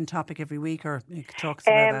a different topic every week, or you could talk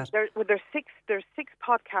about that? There's six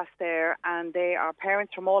podcasts there, and they are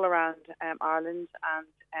parents from all around Ireland.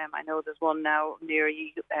 And I know there's one now near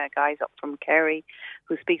you, guys up from Kerry,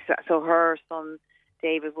 who speaks. So her son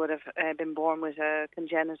David would have been born with a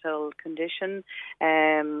congenital condition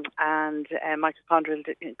and mitochondrial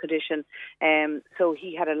condition. So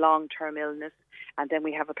he had a long-term illness. And then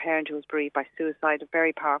we have a parent who was bereaved by suicide, a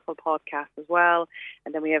very powerful podcast as well.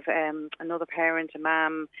 And then we have another parent, a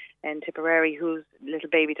mum in Tipperary, whose little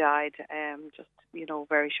baby died just, you know,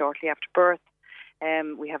 very shortly after birth.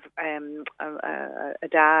 We have a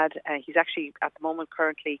dad. He's actually at the moment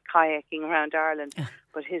currently kayaking around Ireland,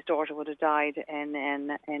 but his daughter would have died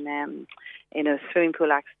in a swimming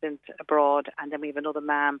pool accident abroad. And then we have another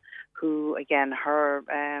mum who, again, her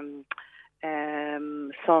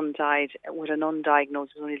son died with an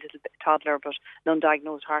undiagnosed, it was only a little bit toddler, but an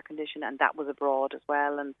undiagnosed heart condition, and that was abroad as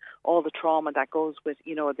well. And all the trauma that goes with,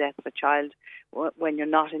 you know, a death of a child when you're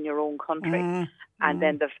not in your own country. And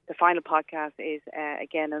then the final podcast is,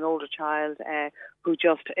 again, an older child who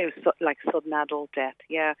just, it was like sudden adult death.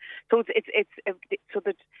 Yeah. So so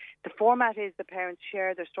the format is the parents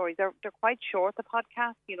share their stories. They're quite short, the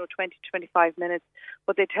podcast, you know, 20 to 25 minutes,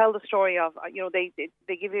 but they tell the story of, you know, they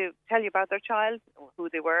tell you about their child, who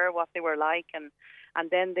they were, what they were like, and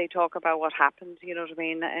then they talk about what happened, you know what I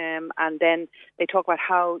mean? And then they talk about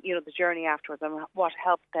how, you know, the journey afterwards and what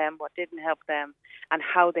helped them, what didn't help them, and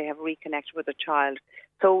how they have reconnected with their child.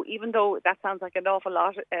 So even though that sounds like an awful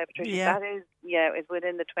lot, Patricia, that is, is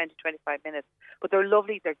within the 20, 25 minutes. But they're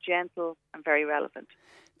lovely, they're gentle and very relevant.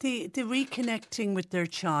 The reconnecting with their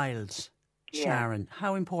child, Sharon,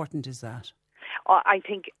 how important is that? I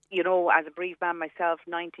think, you know, as a bereaved man myself,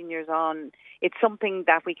 19 years on, it's something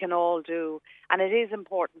that we can all do. And it is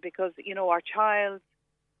important because, you know, our child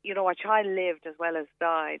lived as well as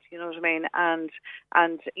died, you know what I mean? And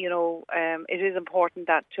you know, it is important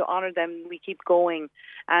that to honour them, we keep going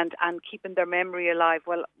and keeping their memory alive.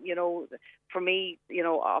 Well, you know, for me, you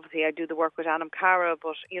know, obviously I do the work with Anam Cara,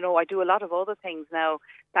 but, you know, I do a lot of other things now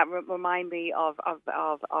that remind me of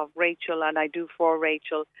Rachel, and I do for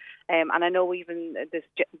Rachel. And I know even this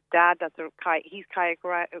dad he's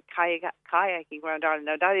kayaking around Ireland.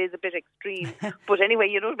 Now, that is a bit extreme. But anyway,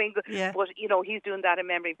 you know what I mean? Yeah. But, you know, he's doing that in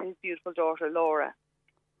memory of his beautiful daughter, Laura.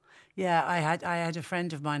 Yeah, I had a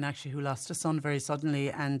friend of mine actually who lost a son very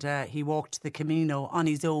suddenly, and he walked the Camino on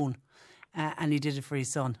his own. And he did it for his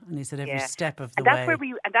son, and he said every step of the way.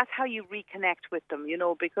 And that's how you reconnect with them, you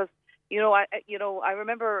know, because I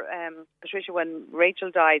remember Patricia, when Rachel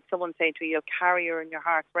died, someone saying to me, "You'll carry her in your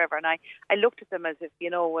heart forever," and I looked at them as if, you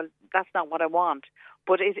know, well, that's not what I want,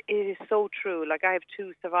 but it is so true. Like, I have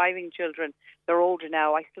 2 surviving children; they're older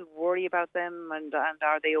now. I still worry about them, and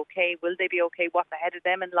are they okay? Will they be okay? What's ahead of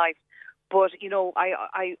them in life? But, you know,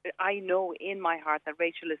 I know in my heart that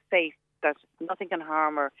Rachel is safe, that nothing can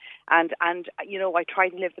harm her, and you know, I try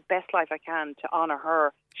to live the best life I can to honour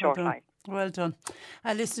her short life. Well done.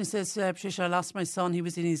 A listener says, Patricia, I lost my son. He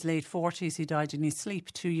was in his late 40s. He died in his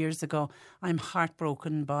sleep 2 years ago. I'm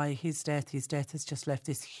heartbroken by his death. His death has just left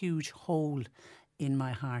this huge hole in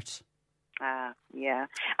my heart. Yeah.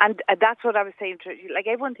 And that's what I was saying to you. Like,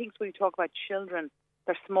 everyone thinks when we talk about children,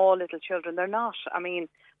 they're small little children. They're not. I mean,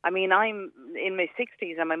 I'm in my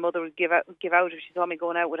 60s, and my mother would give out if she saw me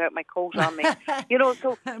going out without my coat on me. You know,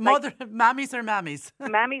 so mammies are mammies.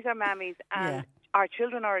 Mammies are mammies, and our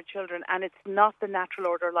children are our children, and it's not the natural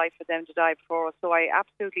order of life for them to die before us. So I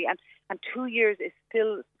absolutely, and 2 years is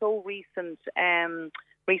still so recent. And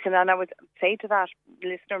I would say to that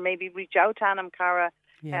listener, maybe reach out to Anam Cara.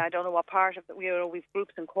 I don't know what part of we've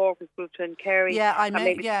groups in Cork, we've groups in Kerry.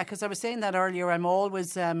 Because I was saying that earlier. I'm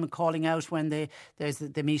always calling out when there's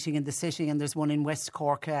the meeting in the city, and there's one in West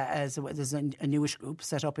Cork. There's a newish group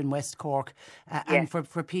set up in West Cork, and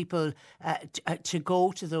for people to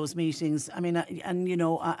go to those meetings. I mean, and you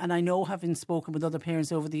know, and I know, having spoken with other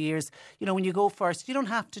parents over the years, you know, when you go first, you don't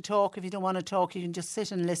have to talk. If you don't want to talk, you can just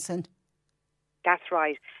sit and listen. That's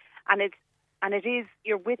right, and it's. and it is,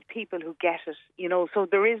 you're with people who get it, you know, so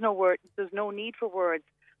there is no word, there's no need for words.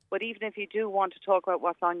 But even if you do want to talk about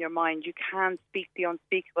what's on your mind, you can speak the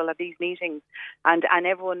unspeakable at these meetings, and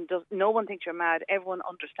everyone does. No one thinks you're mad. Everyone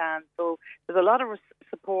understands. So there's a lot of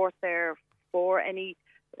support there for any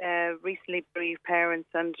recently bereaved parents,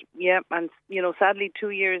 and sadly 2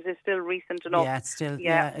 years is still recent enough.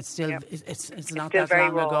 Yeah, it's still it's not still that very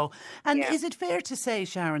long raw. ago. And is it fair to say,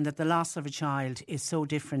 Sharon, that the loss of a child is so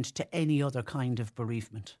different to any other kind of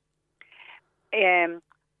bereavement?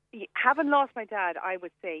 Having lost my dad, I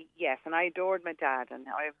would say yes, and I adored my dad, and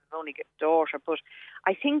I have only a daughter. But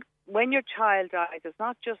I think when your child dies, it's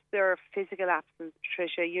not just their physical absence,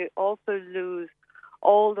 Patricia. You also lose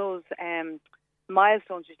all those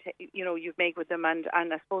milestones you've made with them, and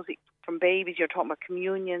I suppose from babies you're talking about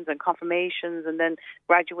communions and confirmations, and then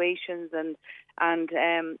graduations, and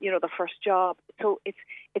the first job. So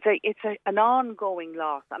it's an ongoing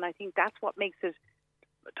loss, and I think that's what makes it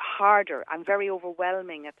harder and very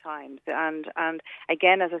overwhelming at times. And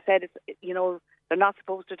again, as I said, it's they're not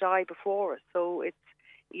supposed to die before us, so it's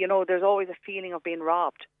there's always a feeling of being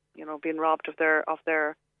robbed of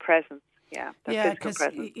their presence. Yeah,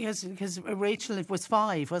 because Rachel was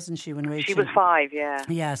 5, wasn't she, when Rachel... She was 5, yeah.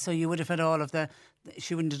 Yeah, so you would have had all of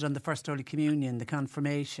she wouldn't have done the first Holy Communion, the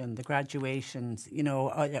confirmation, the graduations,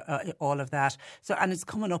 all of that. So, and it's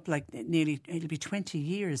coming up like it'll be 20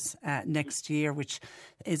 years next year, which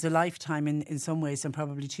is a lifetime in some ways, and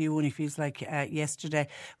probably to you only feels like yesterday.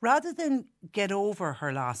 Rather than get over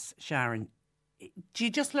her loss, Sharon, do you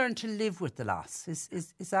just learn to live with the loss?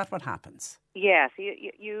 Is that what happens? Yes,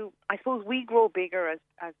 I suppose we grow bigger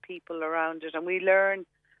as people around it, and we learn,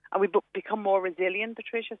 and we become more resilient,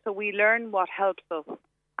 Patricia. So we learn what helps us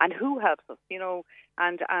and who helps us,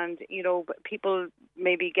 and people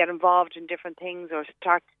maybe get involved in different things or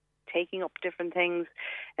start taking up different things.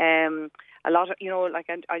 A lot of,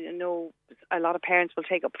 I know a lot of parents will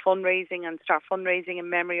take up fundraising and start fundraising in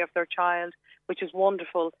memory of their child, which is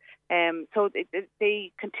wonderful. So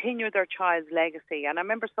they continue their child's legacy. And I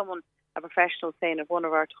remember a professional saying at one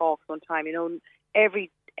of our talks one time, every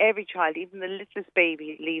child, even the littlest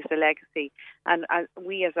baby, leaves a legacy, and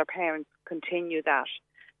we as our parents continue that.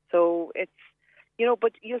 So it's,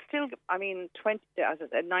 but you still,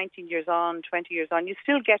 19 years on, 20 years on, you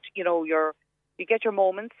still get, you get your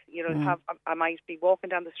moments. I might be walking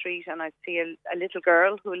down the street and I see a little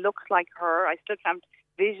girl who looks like her. I still can't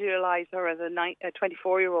visualise her as a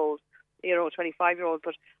 24-year-old, 25-year-old,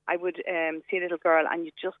 but I would see a little girl and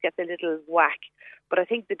you just get the little whack. But I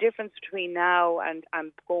think the difference between now and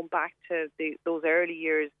going back to those early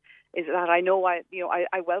years is that I know I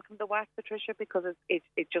welcome the whack, Patricia, because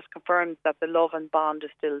it just confirms that the love and bond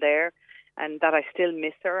is still there, and that I still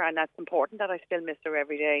miss her, and that's important that I still miss her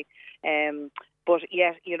every day. But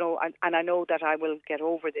yes, and I know that I will get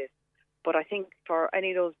over this. But I think for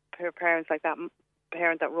any of those parents like that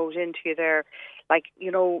parent that wrote into you there,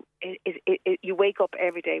 you wake up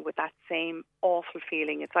every day with that same awful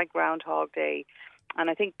feeling. It's like Groundhog Day. And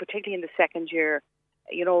I think particularly in the second year,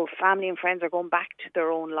 family and friends are going back to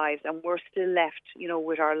their own lives, and we're still left,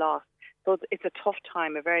 with our loss. So it's a tough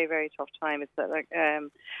time, a very, very tough time. It's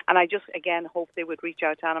and I just, again, hope they would reach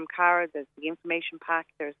out to Anam Cara. There's the information pack,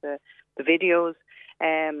 there's the videos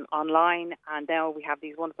online, and now we have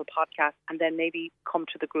these wonderful podcasts, and then maybe come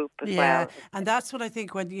to the group as well. Yeah, and that's what I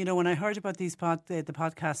think when I heard about these the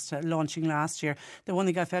podcast launching last year, the one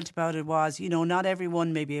thing I felt about it was, not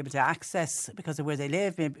everyone may be able to access, because of where they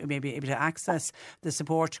live, may be able to access the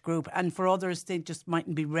support group, and for others they just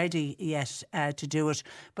mightn't be ready yet to do it.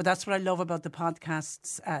 But that's what I love about the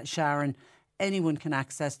podcasts, Sharon. Anyone can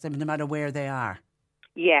access them, no matter where they are.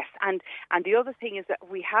 Yes, and the other thing is that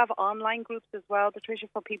we have online groups as well, Patricia,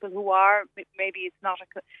 for people who are, maybe it's not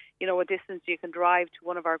a distance you can drive to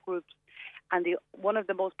one of our groups. And one of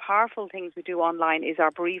the most powerful things we do online is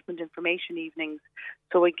our bereavement information evenings.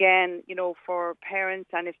 So again, for parents,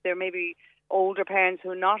 and if they're maybe older parents who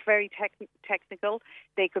are not very technical,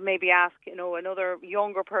 they could maybe ask, another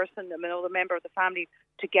younger person, another member of the family,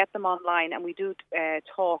 to get them online. And we do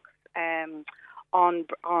talks on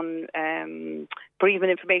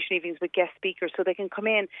bereavement information evenings with guest speakers, so they can come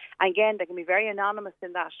in, and again they can be very anonymous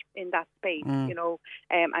in that space,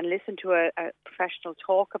 and listen to a professional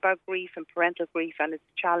talk about grief and parental grief and its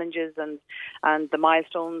challenges and the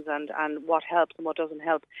milestones and what helps and what doesn't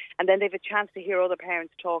help. And then they have a chance to hear other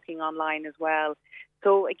parents talking online as well.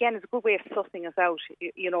 So again, it's a good way of sussing us out,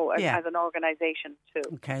 as an organisation too.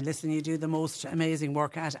 Okay, listen, you do the most amazing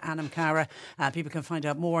work at Anam Cara. People can find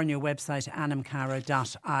out more on your website,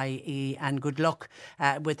 animcara.ie, and good luck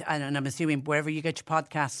with, and I'm assuming wherever you get your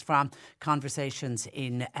podcasts from, Conversations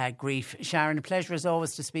in Grief. Sharon, a pleasure as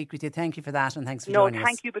always to speak with you. Thank you for that, and thanks for joining us. No,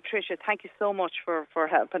 thank you, Patricia. Thank you so much for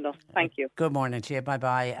helping us. Thank you. Good morning to you.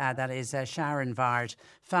 Bye-bye. That is Sharon Vard,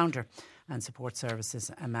 founder and support services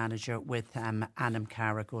manager with Anam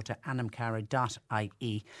Cara. Go to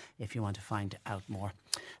animcara.ie if you want to find out more.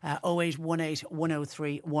 0818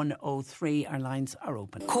 103 103. Our lines are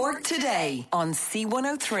open. Cork Today on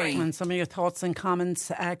C103. And some of your thoughts and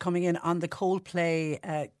comments coming in on the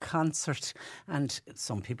Coldplay concert. And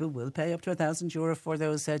some people will pay up to €1,000 for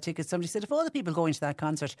those tickets. Somebody said if all the people going to that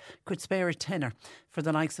concert could spare a tenner for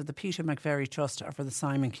the likes of the Peter McVerry Trust or for the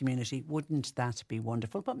Simon community, wouldn't that be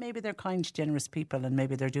wonderful? But maybe they're kind, generous people, and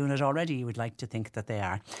maybe they're doing it already. You would like to think that they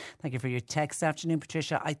are. Thank you for your text this afternoon,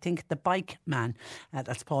 Patricia. I think the bike man,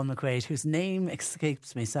 that's Paul McQuaid, whose name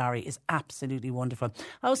escapes me, is absolutely wonderful.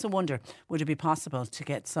 I also wonder, would it be possible to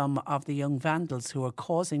get some of the young vandals who are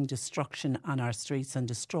causing destruction on our streets and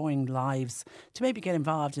destroying lives to maybe get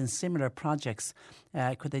involved in similar projects?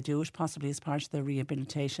 Could they do it possibly as part of their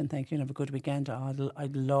rehabilitation? Thank you and have a good weekend.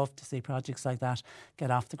 I'd love to see projects like that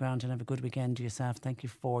get off the ground, and have a good weekend yourself. Thank you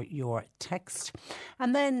for your text.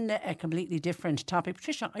 And then a completely different topic.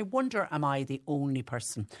 Patricia, I wonder, am I the only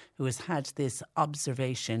person who has had this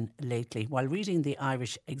observation lately? While reading the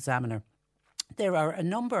Irish Examiner, there are a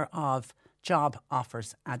number of job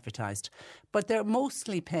offers advertised, but they're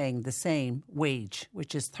mostly paying the same wage,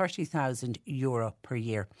 which is €30,000 per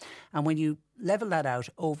year. And when you level that out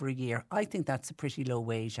over a year, I think that's a pretty low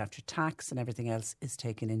wage after tax and everything else is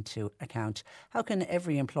taken into account. How can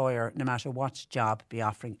every employer, no matter what job, be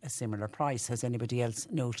offering a similar price? Has anybody else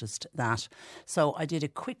noticed that? So I did a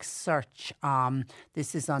quick search.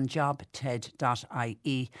 This is on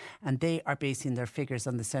jobted.ie, and they are basing their figures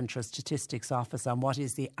on the Central Statistics Office on what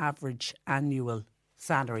is the average annual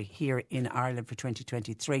salary here in Ireland for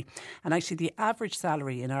 2023. And actually the average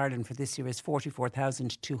salary in Ireland for this year is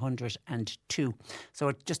 44,202.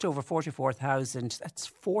 So just over 44,000, that's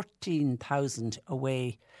 14,000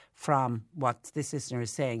 away from what this listener is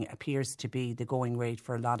saying appears to be the going rate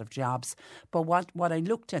for a lot of jobs. But what I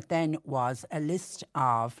looked at then was a list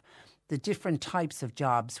of the different types of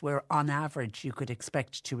jobs where on average you could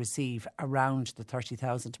expect to receive around the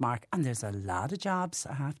 30,000 mark. And there's a lot of jobs,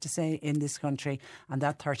 I have to say, in this country, and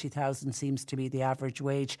that 30,000 seems to be the average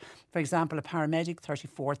wage. For example, a paramedic,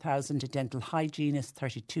 34,000, a dental hygienist,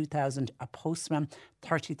 32,000, a postman,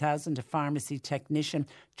 30,000, a pharmacy technician,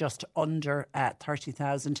 just under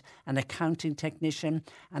 30,000, an accounting technician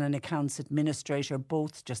and an accounts administrator,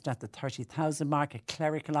 both just at the 30,000 mark. A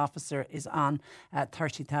clerical officer is on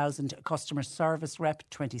 30,000, a customer service rep,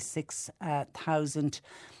 26,000.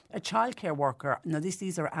 A childcare worker, now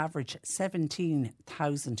these are average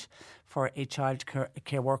 17,000 for a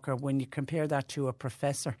childcare worker. When you compare that to a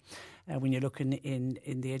professor, when you're looking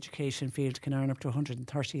in the education field, can earn up to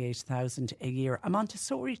 138,000 a year. A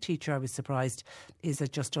Montessori teacher, I was surprised, is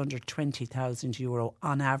at just under €20,000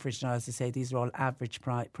 on average. Now, as I say, these are all average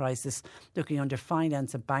prices. Looking under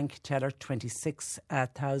finance, a bank teller,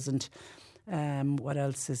 26,000. What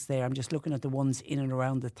else is there? I'm just looking at the ones in and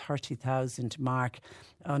around the 30,000 mark.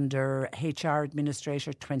 Under HR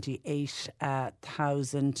administrator,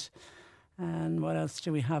 28,000. And what else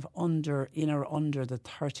do we have under the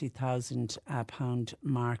 £30,000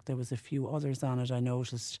 mark? There was a few others on it I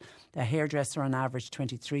noticed. A hairdresser on average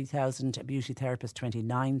 23,000, a beauty therapist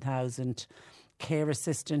 29,000, care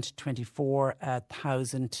assistant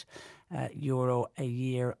 24,000 euro a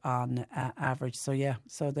year on average. So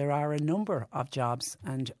there are a number of jobs,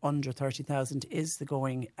 and under 30,000 is the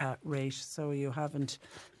going rate. So it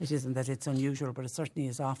isn't that it's unusual, but it certainly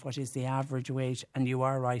is off what is the average wage. And you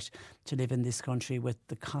are right to live in this country with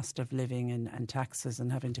the cost of living and taxes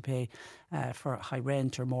and having to pay for high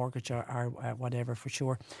rent or mortgage or whatever, for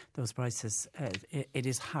sure. Those prices, it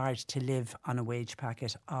is hard to live on a wage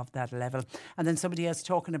packet of that level. And then somebody else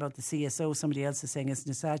talking about the CSO, somebody else is saying,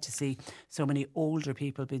 isn't it sad to see so many older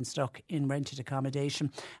people being stuck in rented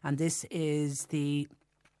accommodation? And this is the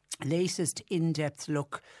latest in-depth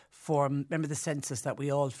look for, remember the census that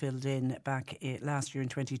we all filled in back last year in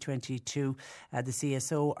 2022. The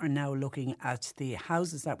CSO are now looking at the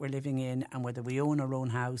houses that we're living in and whether we own our own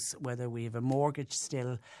house, whether we have a mortgage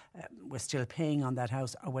still, we're still paying on that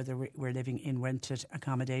house, or whether we're living in rented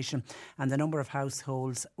accommodation. And the number of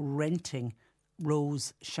households renting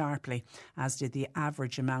rose sharply, as did the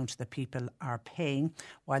average amount that people are paying,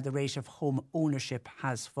 while the rate of home ownership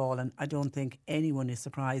has fallen. I don't think anyone is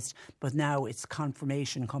surprised, but now it's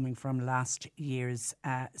confirmation coming from last year's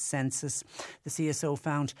census. The CSO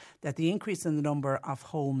found that the increase in the number of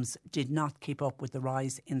homes did not keep up with the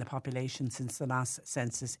rise in the population since the last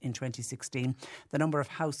census in 2016. The number of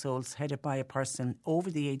households headed by a person over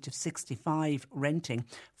the age of 65 renting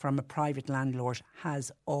from a private landlord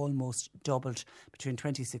has almost doubled between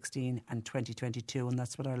 2016 and 2022, and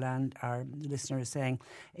that's what our listener is saying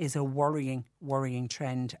is a worrying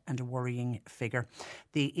trend and a worrying figure.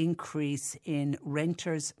 The increase in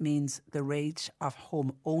renters means the rate of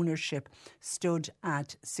home ownership stood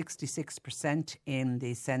at 66% in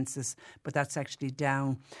the census, but that's actually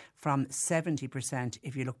down from 70%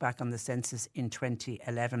 if you look back on the census in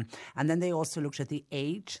 2011. And then they also looked at the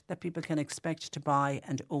age that people can expect to buy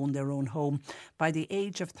and own their own home. By the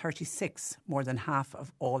age of 36, more than half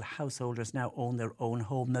of all householders now own their own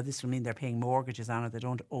home. Now, this will mean they're paying mortgages on it. They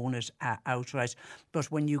don't own it outright.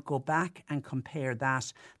 But when you go back and compare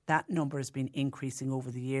that number has been increasing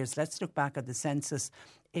over the years. Let's look back at the census.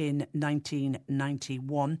 In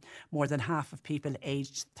 1991, more than half of people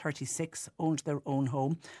aged 36 owned their own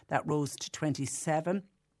home. That rose to 27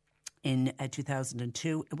 in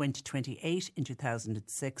 2002. It went to 28 in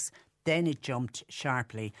 2006. Then it jumped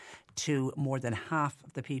sharply to more than half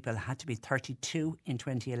of the people had to be 32 in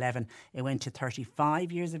 2011. It went to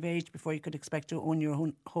 35 years of age before you could expect to own your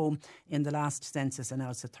own home in the last census, and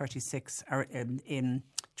now it's at 36 in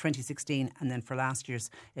 2016, and then for last year's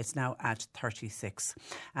it's now at 36.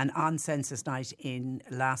 And on census night in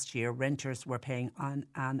last year, renters were paying on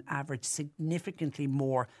average significantly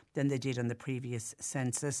more than they did on the previous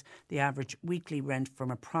census. The average weekly rent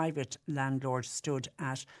from a private landlord stood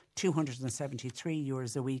at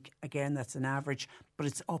 €273 a week. Again, that's an average, but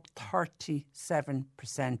it's up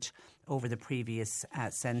 37% over the previous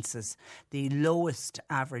census. The lowest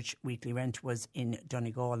average weekly rent was in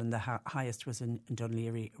Donegal, and the highest was in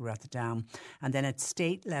Dunleary, Rotherdown. And then at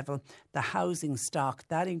state level, the housing stock,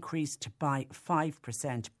 that increased by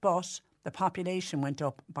 5%, but the population went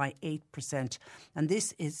up by 8%. And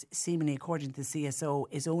this is seemingly, according to the CSO,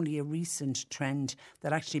 is only a recent trend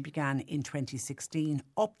that actually began in 2016.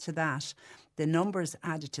 Up to that, the numbers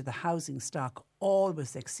added to the housing stock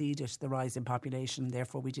always exceeded the rise in population.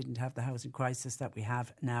 Therefore, we didn't have the housing crisis that we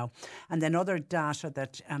have now. And then other data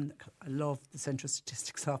that I love the Central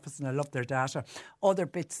Statistics Office and I love their data. Other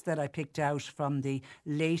bits that I picked out from the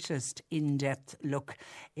latest in-depth look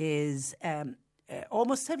is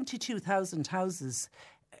almost 72,000 houses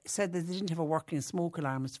said that they didn't have a working smoke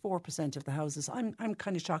alarm. It's 4% of the houses. I'm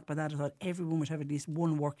kind of shocked by that. I thought everyone would have at least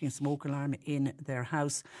one working smoke alarm in their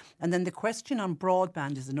house. And then the question on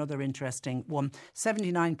broadband is another interesting one.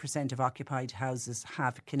 79% of occupied houses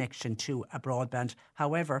have connection to a broadband.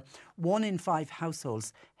 However, 1 in 5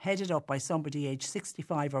 households headed up by somebody aged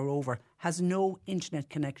 65 or over has no internet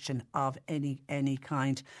connection of any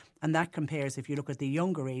kind. And that compares, if you look at the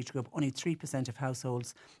younger age group, only 3% of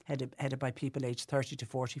households headed by people aged 30 to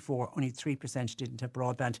 44, only 3% didn't have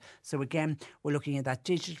broadband. So again, we're looking at that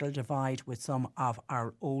digital divide with some of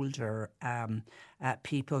our older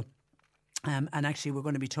people. And actually, we're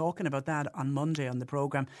going to be talking about that on Monday on the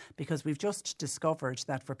programme, because we've just discovered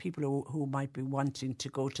that for people who might be wanting to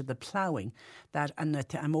go to the ploughing, and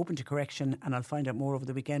I'm open to correction and I'll find out more over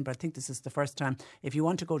the weekend, but I think this is the first time. If you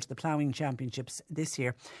want to go to the ploughing championships this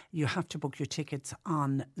year, you have to book your tickets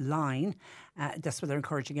online. That's what they're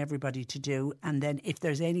encouraging everybody to do. And then if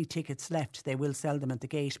there's any tickets left, they will sell them at the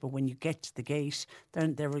gate. But when you get to the gate,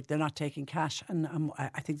 they're not taking cash. And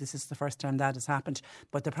I think this is the first time that has happened.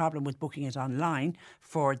 But the problem with booking it online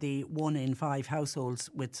for the 1 in 5 households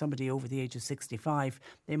with somebody over the age of 65,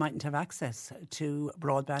 they mightn't have access to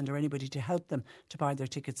broadband or anybody to help them to buy their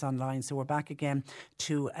tickets online. So we're back again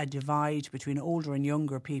to a divide between older and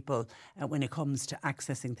younger people when it comes to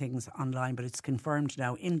accessing things online. But it's confirmed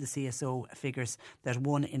now in the CSO figures that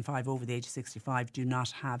 1 in 5 over the age of 65 do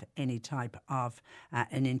not have any type of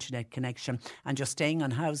an internet connection. And just staying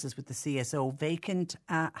on houses with the CSO, vacant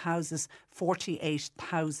houses,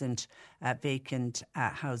 48,000 vacant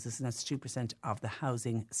houses, and that's 2% of the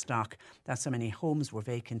housing stock. That's how many homes were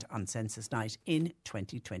vacant on census night in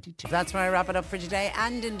 2022. That's where I wrap it up for today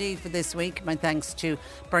and indeed for this week. My thanks to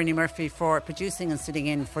Bernie Murphy for producing and sitting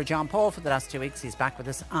in for John Paul for the last 2 weeks. He's back with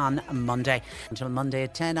us on Monday. Until Monday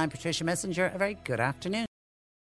at 10, I'm Patricia Messenger. A very good afternoon.